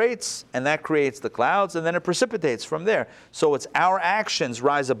evaporates and that creates the clouds, and then it precipitates from there. So it's our actions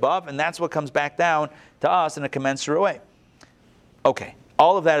rise above, and that's what comes back down to us in a commensurate way. Okay,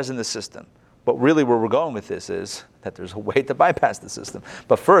 all of that is in the system. But really where we're going with this is that there's a way to bypass the system.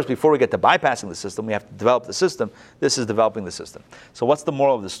 But first, before we get to bypassing the system, we have to develop the system. This is developing the system. So what's the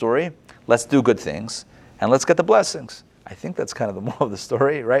moral of the story? Let's do good things, and let's get the blessings. I think that's kind of the moral of the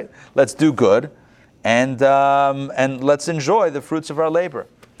story, right? Let's do good, and let's enjoy the fruits of our labor.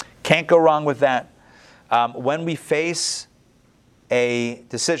 Can't go wrong with that. When we face a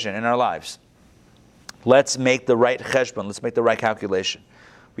decision in our lives, let's make the right cheshbon. Let's make the right calculation.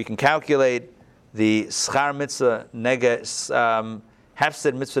 We can calculate the schar mitzvah neged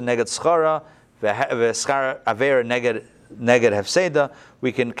hefsed mitzvah neged schara, v'schar aver neged hefseda.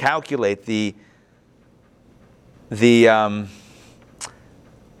 We can calculate the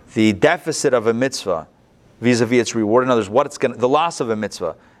deficit of a mitzvah vis-a-vis its reward. In other words, the loss of a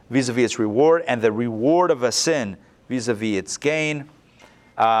mitzvah vis-a-vis its reward, and the reward of a sin vis-a-vis its gain,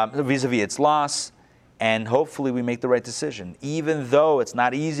 vis-a-vis its loss. And hopefully we make the right decision. Even though it's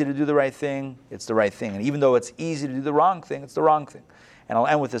not easy to do the right thing, it's the right thing. And even though it's easy to do the wrong thing, it's the wrong thing. And I'll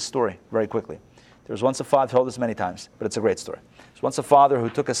end with this story very quickly. There was once a father, I've told this many times, but it's a great story. There was once a father who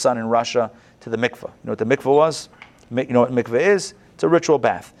took his son in Russia to the mikveh. You know what the mikveh was? You know what mikveh is? It's a ritual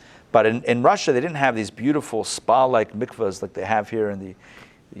bath. But in Russia, they didn't have these beautiful spa-like mikvahs like they have here in the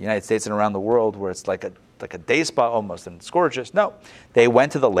United States and around the world, where it's like a day spa almost, and it's gorgeous. No, they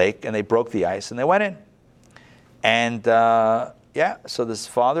went to the lake and they broke the ice and they went in. And so this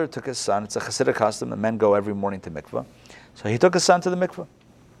father took his son. It's a Hasidic custom. The men go every morning to mikvah. So he took his son to the mikvah.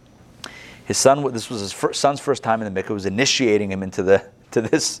 His son, this was his son's first time in the mikvah. He was initiating him into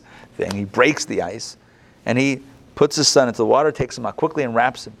this thing. He breaks the ice, and he puts his son into the water, takes him out quickly, and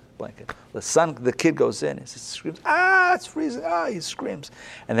wraps him in a blanket. The kid goes in. He screams, "Ah, it's freezing!" Ah, he screams,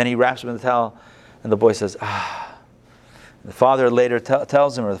 and then he wraps him in the towel, and the boy says, "Ah." And the father later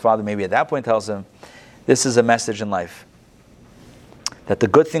tells him, or the father maybe at that point tells him, this is a message in life, that the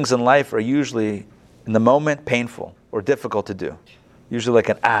good things in life are usually, in the moment, painful or difficult to do. Usually like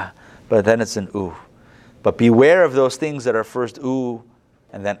an ah, but then it's an ooh. But beware of those things that are first ooh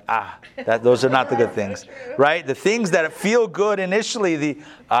and then ah. Those are not the good things, right? The things that feel good initially, the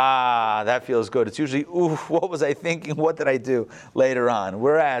ah, that feels good. It's usually ooh, what was I thinking? What did I do later on?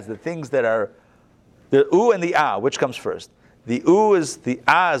 Whereas the things that are the ooh and the ah, which comes first? The ooh is the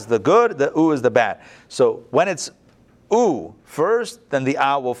ah is the good, the ooh is the bad. So when it's ooh first, then the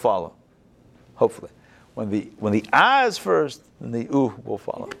ah will follow. Hopefully. When the ah is first, then the ooh will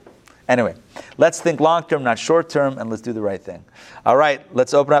follow. Anyway, let's think long term, not short term, and let's do the right thing. All right,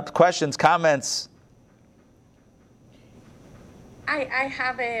 let's open up questions, comments. I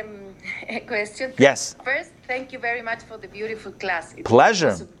have a question. Yes. First, thank you very much for the beautiful class.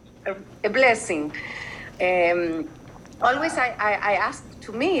 Pleasure. It was a blessing. Always I ask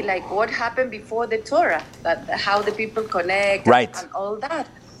to me, like, what happened before the Torah, how the people connect, right, and all that.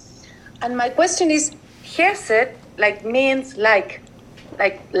 And my question is, Chesed, like, means like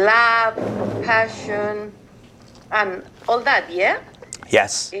love, passion, and all that, yeah?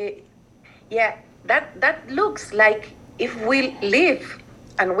 Yes. Yeah, that looks like if we live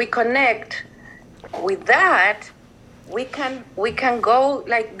and we connect with that, we can go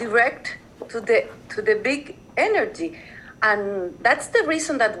like direct to the big energy. And that's the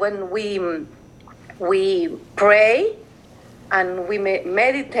reason that when we pray and we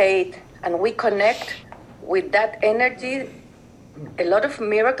meditate and we connect with that energy, a lot of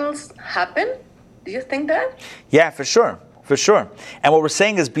miracles happen. Do you think that? Yeah, for sure. And what we're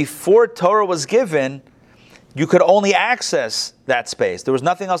saying is, before Torah was given, you could only access that space. There was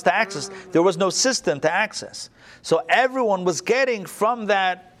nothing else to access. There was no system to access. So everyone was getting from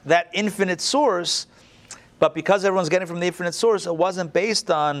that infinite source. But because everyone's getting from the infinite source, it wasn't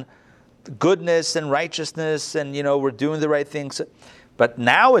based on goodness and righteousness and, we're doing the right things. But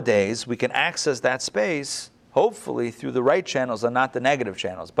nowadays, we can access that space, hopefully, through the right channels and not the negative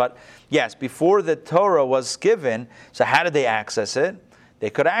channels. But yes, before the Torah was given, so how did they access it?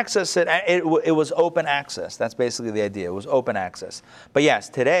 They could access it. It was open access. That's basically the idea. It was open access. But yes,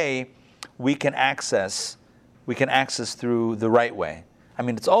 today, we can access through the right way. I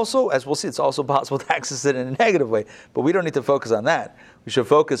mean, it's also, as we'll see, it's also possible to access it in a negative way, but we don't need to focus on that. We should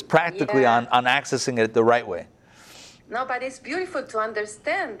focus practically on accessing it the right way. No, but it's beautiful to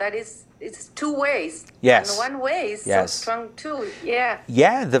understand that it's two ways. Yes. And one way is so strong too. Yeah.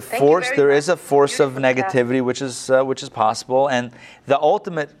 Yeah, there is a force of negativity which is possible, and the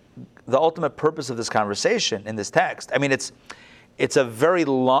ultimate purpose of this conversation in this text. I mean, it's a very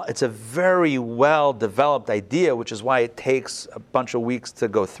well developed idea, which is why it takes a bunch of weeks to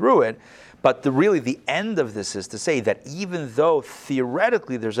go through it. But the end of this is to say that even though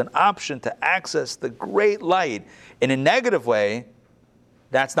theoretically there's an option to access the great light in a negative way,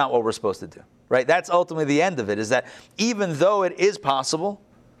 that's not what we're supposed to do, right? That's ultimately the end of it, is that even though it is possible,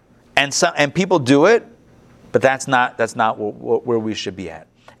 and people do it, but that's not where we should be at.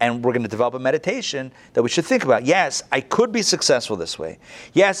 And we're going to develop a meditation that we should think about. Yes, I could be successful this way.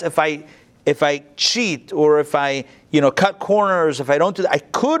 Yes, if I cheat, or if I cut corners, if I don't do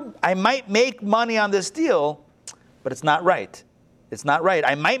that, I might make money on this deal, but it's not right. It's not right.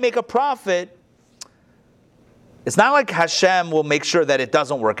 I might make a profit. It's not like Hashem will make sure that it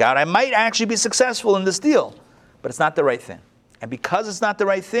doesn't work out. I might actually be successful in this deal, but it's not the right thing. And because it's not the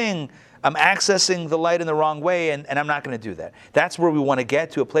right thing, I'm accessing the light in the wrong way, and I'm not going to do that. That's where we want to get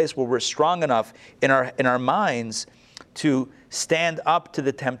to, a place where we're strong enough in our minds to stand up to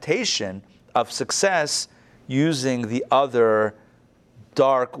the temptation of success using the other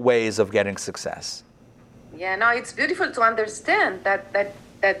dark ways of getting success. Yeah, no, it's beautiful to understand that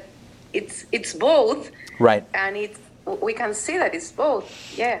it's both. Right. And we can see that it's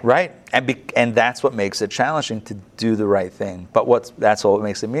both. Yeah. Right. And that's what makes it challenging to do the right thing. But that's what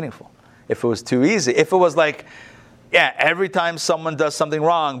makes it meaningful. If it was too easy, if it was like, Yeah, every time someone does something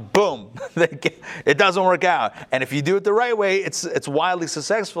wrong, boom, it doesn't work out. And if you do it the right way, it's wildly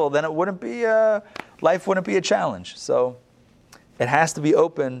successful. Then it wouldn't be life wouldn't be a challenge. So it has to be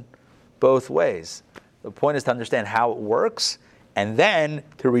open both ways. The point is to understand how it works, and then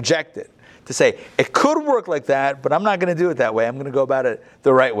to reject it. To say it could work like that, but I'm not going to do it that way. I'm going to go about it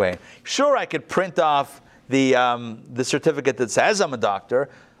the right way. Sure, I could print off the certificate that says I'm a doctor,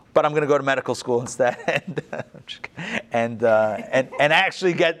 but I'm going to go to medical school instead and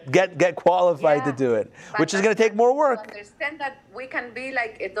actually get qualified to do it, which is going to take more work. Understand that we can be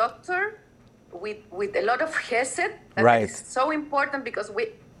like a doctor with a lot of chesed. Right. That is so important because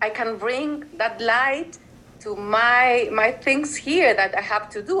I can bring that light to my things here that I have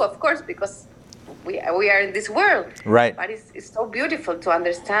to do, of course, because we are in this world. Right. But it's so beautiful to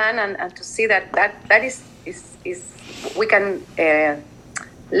understand and to see that is we can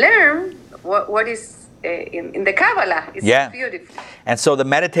learn what is in the Kabbalah. It's beautiful. And so the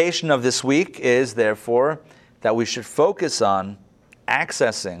meditation of this week is, therefore, that we should focus on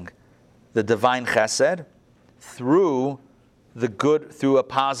accessing the divine chesed through the good, through a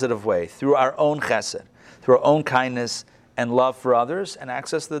positive way, through our own chesed, through our own kindness and love for others, and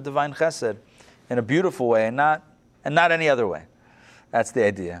access the divine chesed in a beautiful way and not any other way. That's the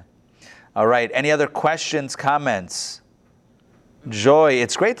idea. All right. Any other questions, comments? Joy,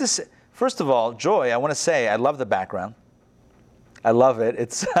 it's great to see. First of all, Joy, I want to say I love the background. I love it.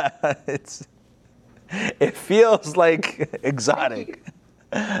 It feels like exotic.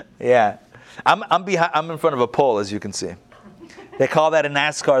 Yeah. I'm in front of a pole, as you can see. They call that in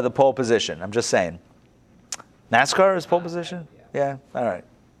NASCAR the pole position. I'm just saying. NASCAR is pole position? Yeah. All right.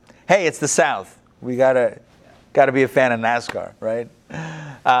 Hey, it's the South. We gotta be a fan of NASCAR, right?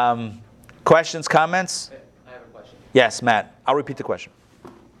 Questions, comments? I have a question. Yes, Matt. I'll repeat the question.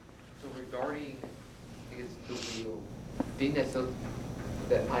 So regarding, I guess, the wheel, being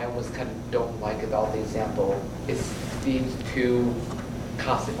that I almost kind of don't like about the example, it seems too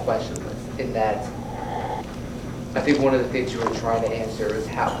constant questionless in that I think one of the things you were trying to answer is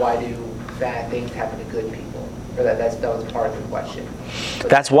why do bad things happen to good people? Or that was part of the question. But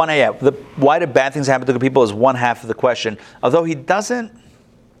That's one, yeah. Why do bad things happen to good people is one half of the question. Although he hasn't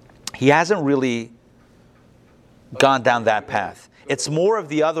really gone down that path. It's more of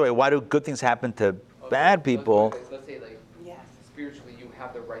the other way. Why do good things happen to bad people? Let's say, like, spiritually you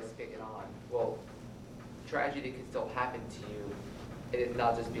have the right spigot on. Well, tragedy can still happen to you. It is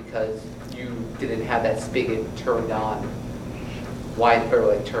not just because you didn't have that spigot turned on wide or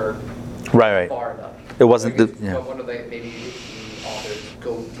like turned Right. far enough. It wasn't I the. guess Yeah. one of the maybe the authors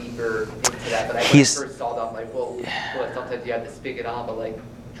go deeper into that. But when I He's- first saw that, I'm like, well, sometimes you have the spigot on, but like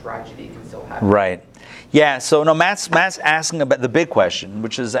tragedy can still happen. Right. Yeah, so no, Matt's asking about the big question,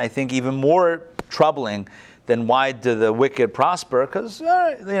 which is, I think, even more troubling than why do the wicked prosper? Because,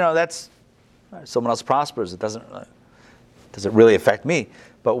 that's someone else prospers. It doesn't really affect me.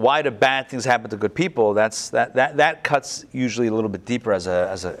 But why do bad things happen to good people? That cuts usually a little bit deeper as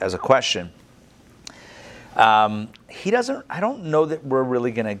a question. He doesn't. I don't know that we're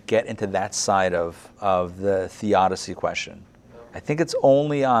really going to get into that side of the theodicy question. I think it's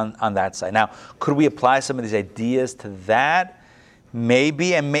only on that side. Now, could we apply some of these ideas to that?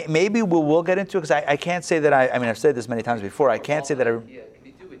 Maybe, and maybe we'll get into it, because I can't say that I mean, I've said this many times before. I can't say that Can you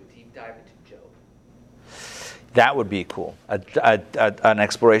do a deep dive into Job? that would be cool. An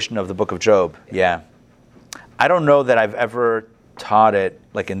exploration of the book of Job. Yeah. I don't know that I've ever taught it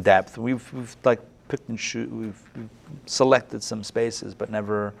like in depth. We've like picked and we've selected some spaces, but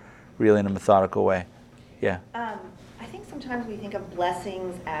never really in a methodical way. Yeah. I think sometimes we think of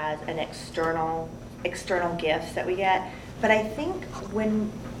blessings as an external gifts that we get, but I think when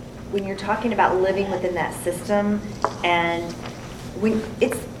you're talking about living within that system, and when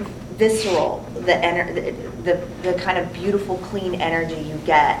it's visceral, the kind of beautiful, clean energy you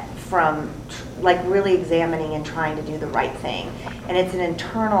get from like really examining and trying to do the right thing, and it's an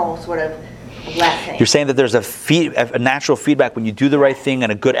internal sort of blessing. You're saying that there's a natural feedback when you do the right thing,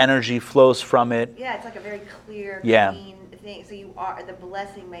 and a good energy flows from it. Yeah, it's like a very clear, Yeah. clean thing. So the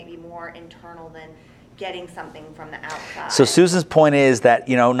blessing might be more internal than getting something from the outside. So Susan's point is that,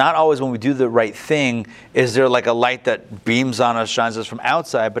 not always when we do the right thing is there like a light that beams on us, shines us from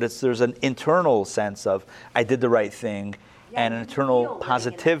outside, but there's an internal sense of I did the right thing, and an you internal feel living in that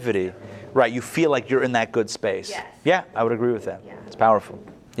positivity. system. Right, you feel like you're in that good space. Yes. Yeah, I would agree with that. Yeah. It's powerful.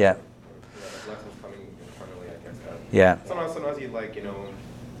 Yeah. The blessings coming internally, I guess. Yeah. Sometimes you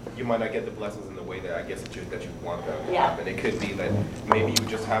you might not get the blessings in the way that I guess that you want them to Yeah. happen. It could be that maybe you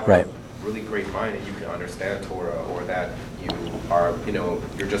just have Right. a really great mind and you can understand Torah, or that you are,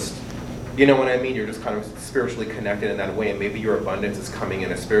 you're just You know what I mean? You're just kind of spiritually connected in that way, and maybe your abundance is coming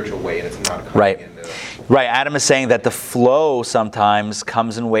in a spiritual way, and it's not coming in the... Right. Adam is saying that the flow sometimes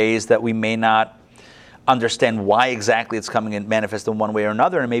comes in ways that we may not understand why exactly it's coming and manifest in one way or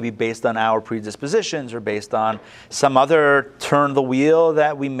another, and maybe based on our predispositions or based on some other turn of the wheel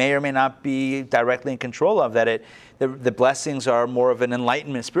that we may or may not be directly in control of, that the blessings are more of an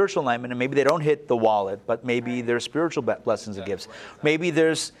enlightenment, spiritual enlightenment, and maybe they don't hit the wallet, but maybe they're spiritual blessings and gifts. Maybe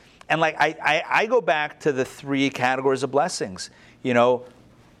there's, and like I go back to the three categories of blessings,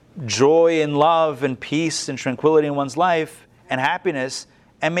 joy and love and peace and tranquility in one's life and happiness,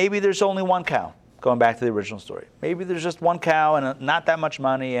 and maybe there's only one cow. Going back to the original story. Maybe there's just one cow and not that much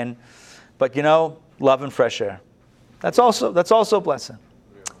money, but love and fresh air. That's also a blessing,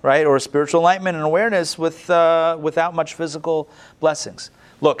 right? Or a spiritual enlightenment and awareness without much physical blessings.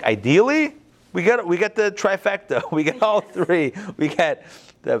 Look, ideally, we get the trifecta. We get all three. We get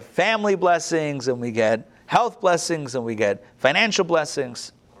the family blessings, and we get health blessings, and we get financial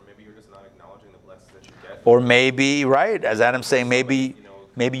blessings. Or maybe you're just not acknowledging the blessings that you get. Or maybe, right, as Adam's saying, maybe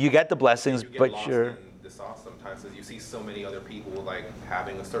you get the blessings, but you're... in the sauce sometimes, as you see so many other people like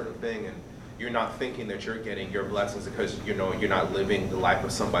having a certain thing, and you're not thinking that you're getting your blessings because you're not living the life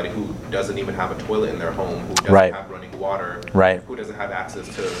of somebody who doesn't even have a toilet in their home, who doesn't have running water, who doesn't have access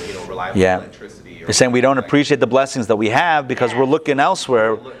to reliable electricity. You're saying we don't appreciate the blessings that we have because we're looking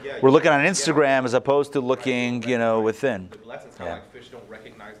elsewhere. We're looking on Instagram as opposed to looking, within. The blessings, how like fish don't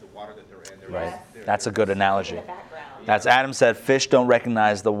recognize the water that they're in. Right. That's a good analogy. That's Adam said, fish don't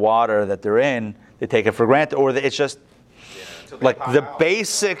recognize the water that they're in. They take it for granted, or it's just like the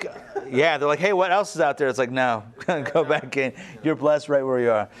basic. Yeah, they're like, hey, what else is out there? It's like, no, go back in. You're blessed right where you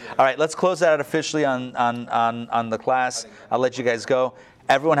are. All right, let's close that out officially on the class. I'll let you guys go.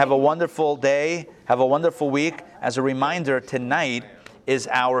 Everyone have a wonderful day. Have a wonderful week. As a reminder, tonight is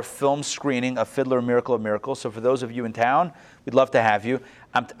our film screening of Fiddler, Miracle of Miracles. So for those of you in town, we'd love to have you.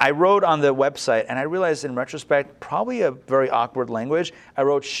 I wrote on the website, and I realized in retrospect, probably a very awkward language. I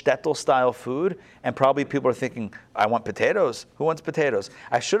wrote shtetl-style food, and probably people are thinking, I want potatoes. Who wants potatoes?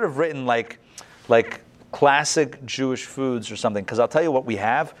 I should have written like classic Jewish foods or something, because I'll tell you what we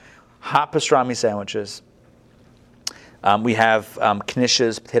have. Hot pastrami sandwiches. We have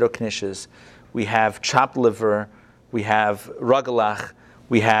knishes, potato knishes. We have chopped liver. We have rugelach.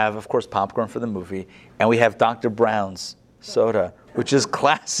 We have, of course, popcorn for the movie. And we have Dr. Brown's soda, which is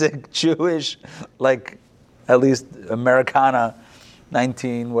classic Jewish, like at least Americana,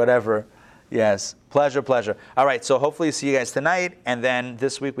 19, whatever. Yes, pleasure. All right, so hopefully see you guys tonight. And then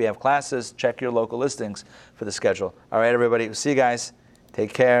this week we have classes. Check your local listings for the schedule. All right, everybody, see you guys.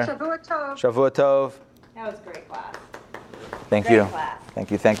 Take care. Shavua Tov. Shavua Tov. That was a great class. Thank you. Class.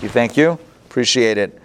 Thank you. Appreciate it.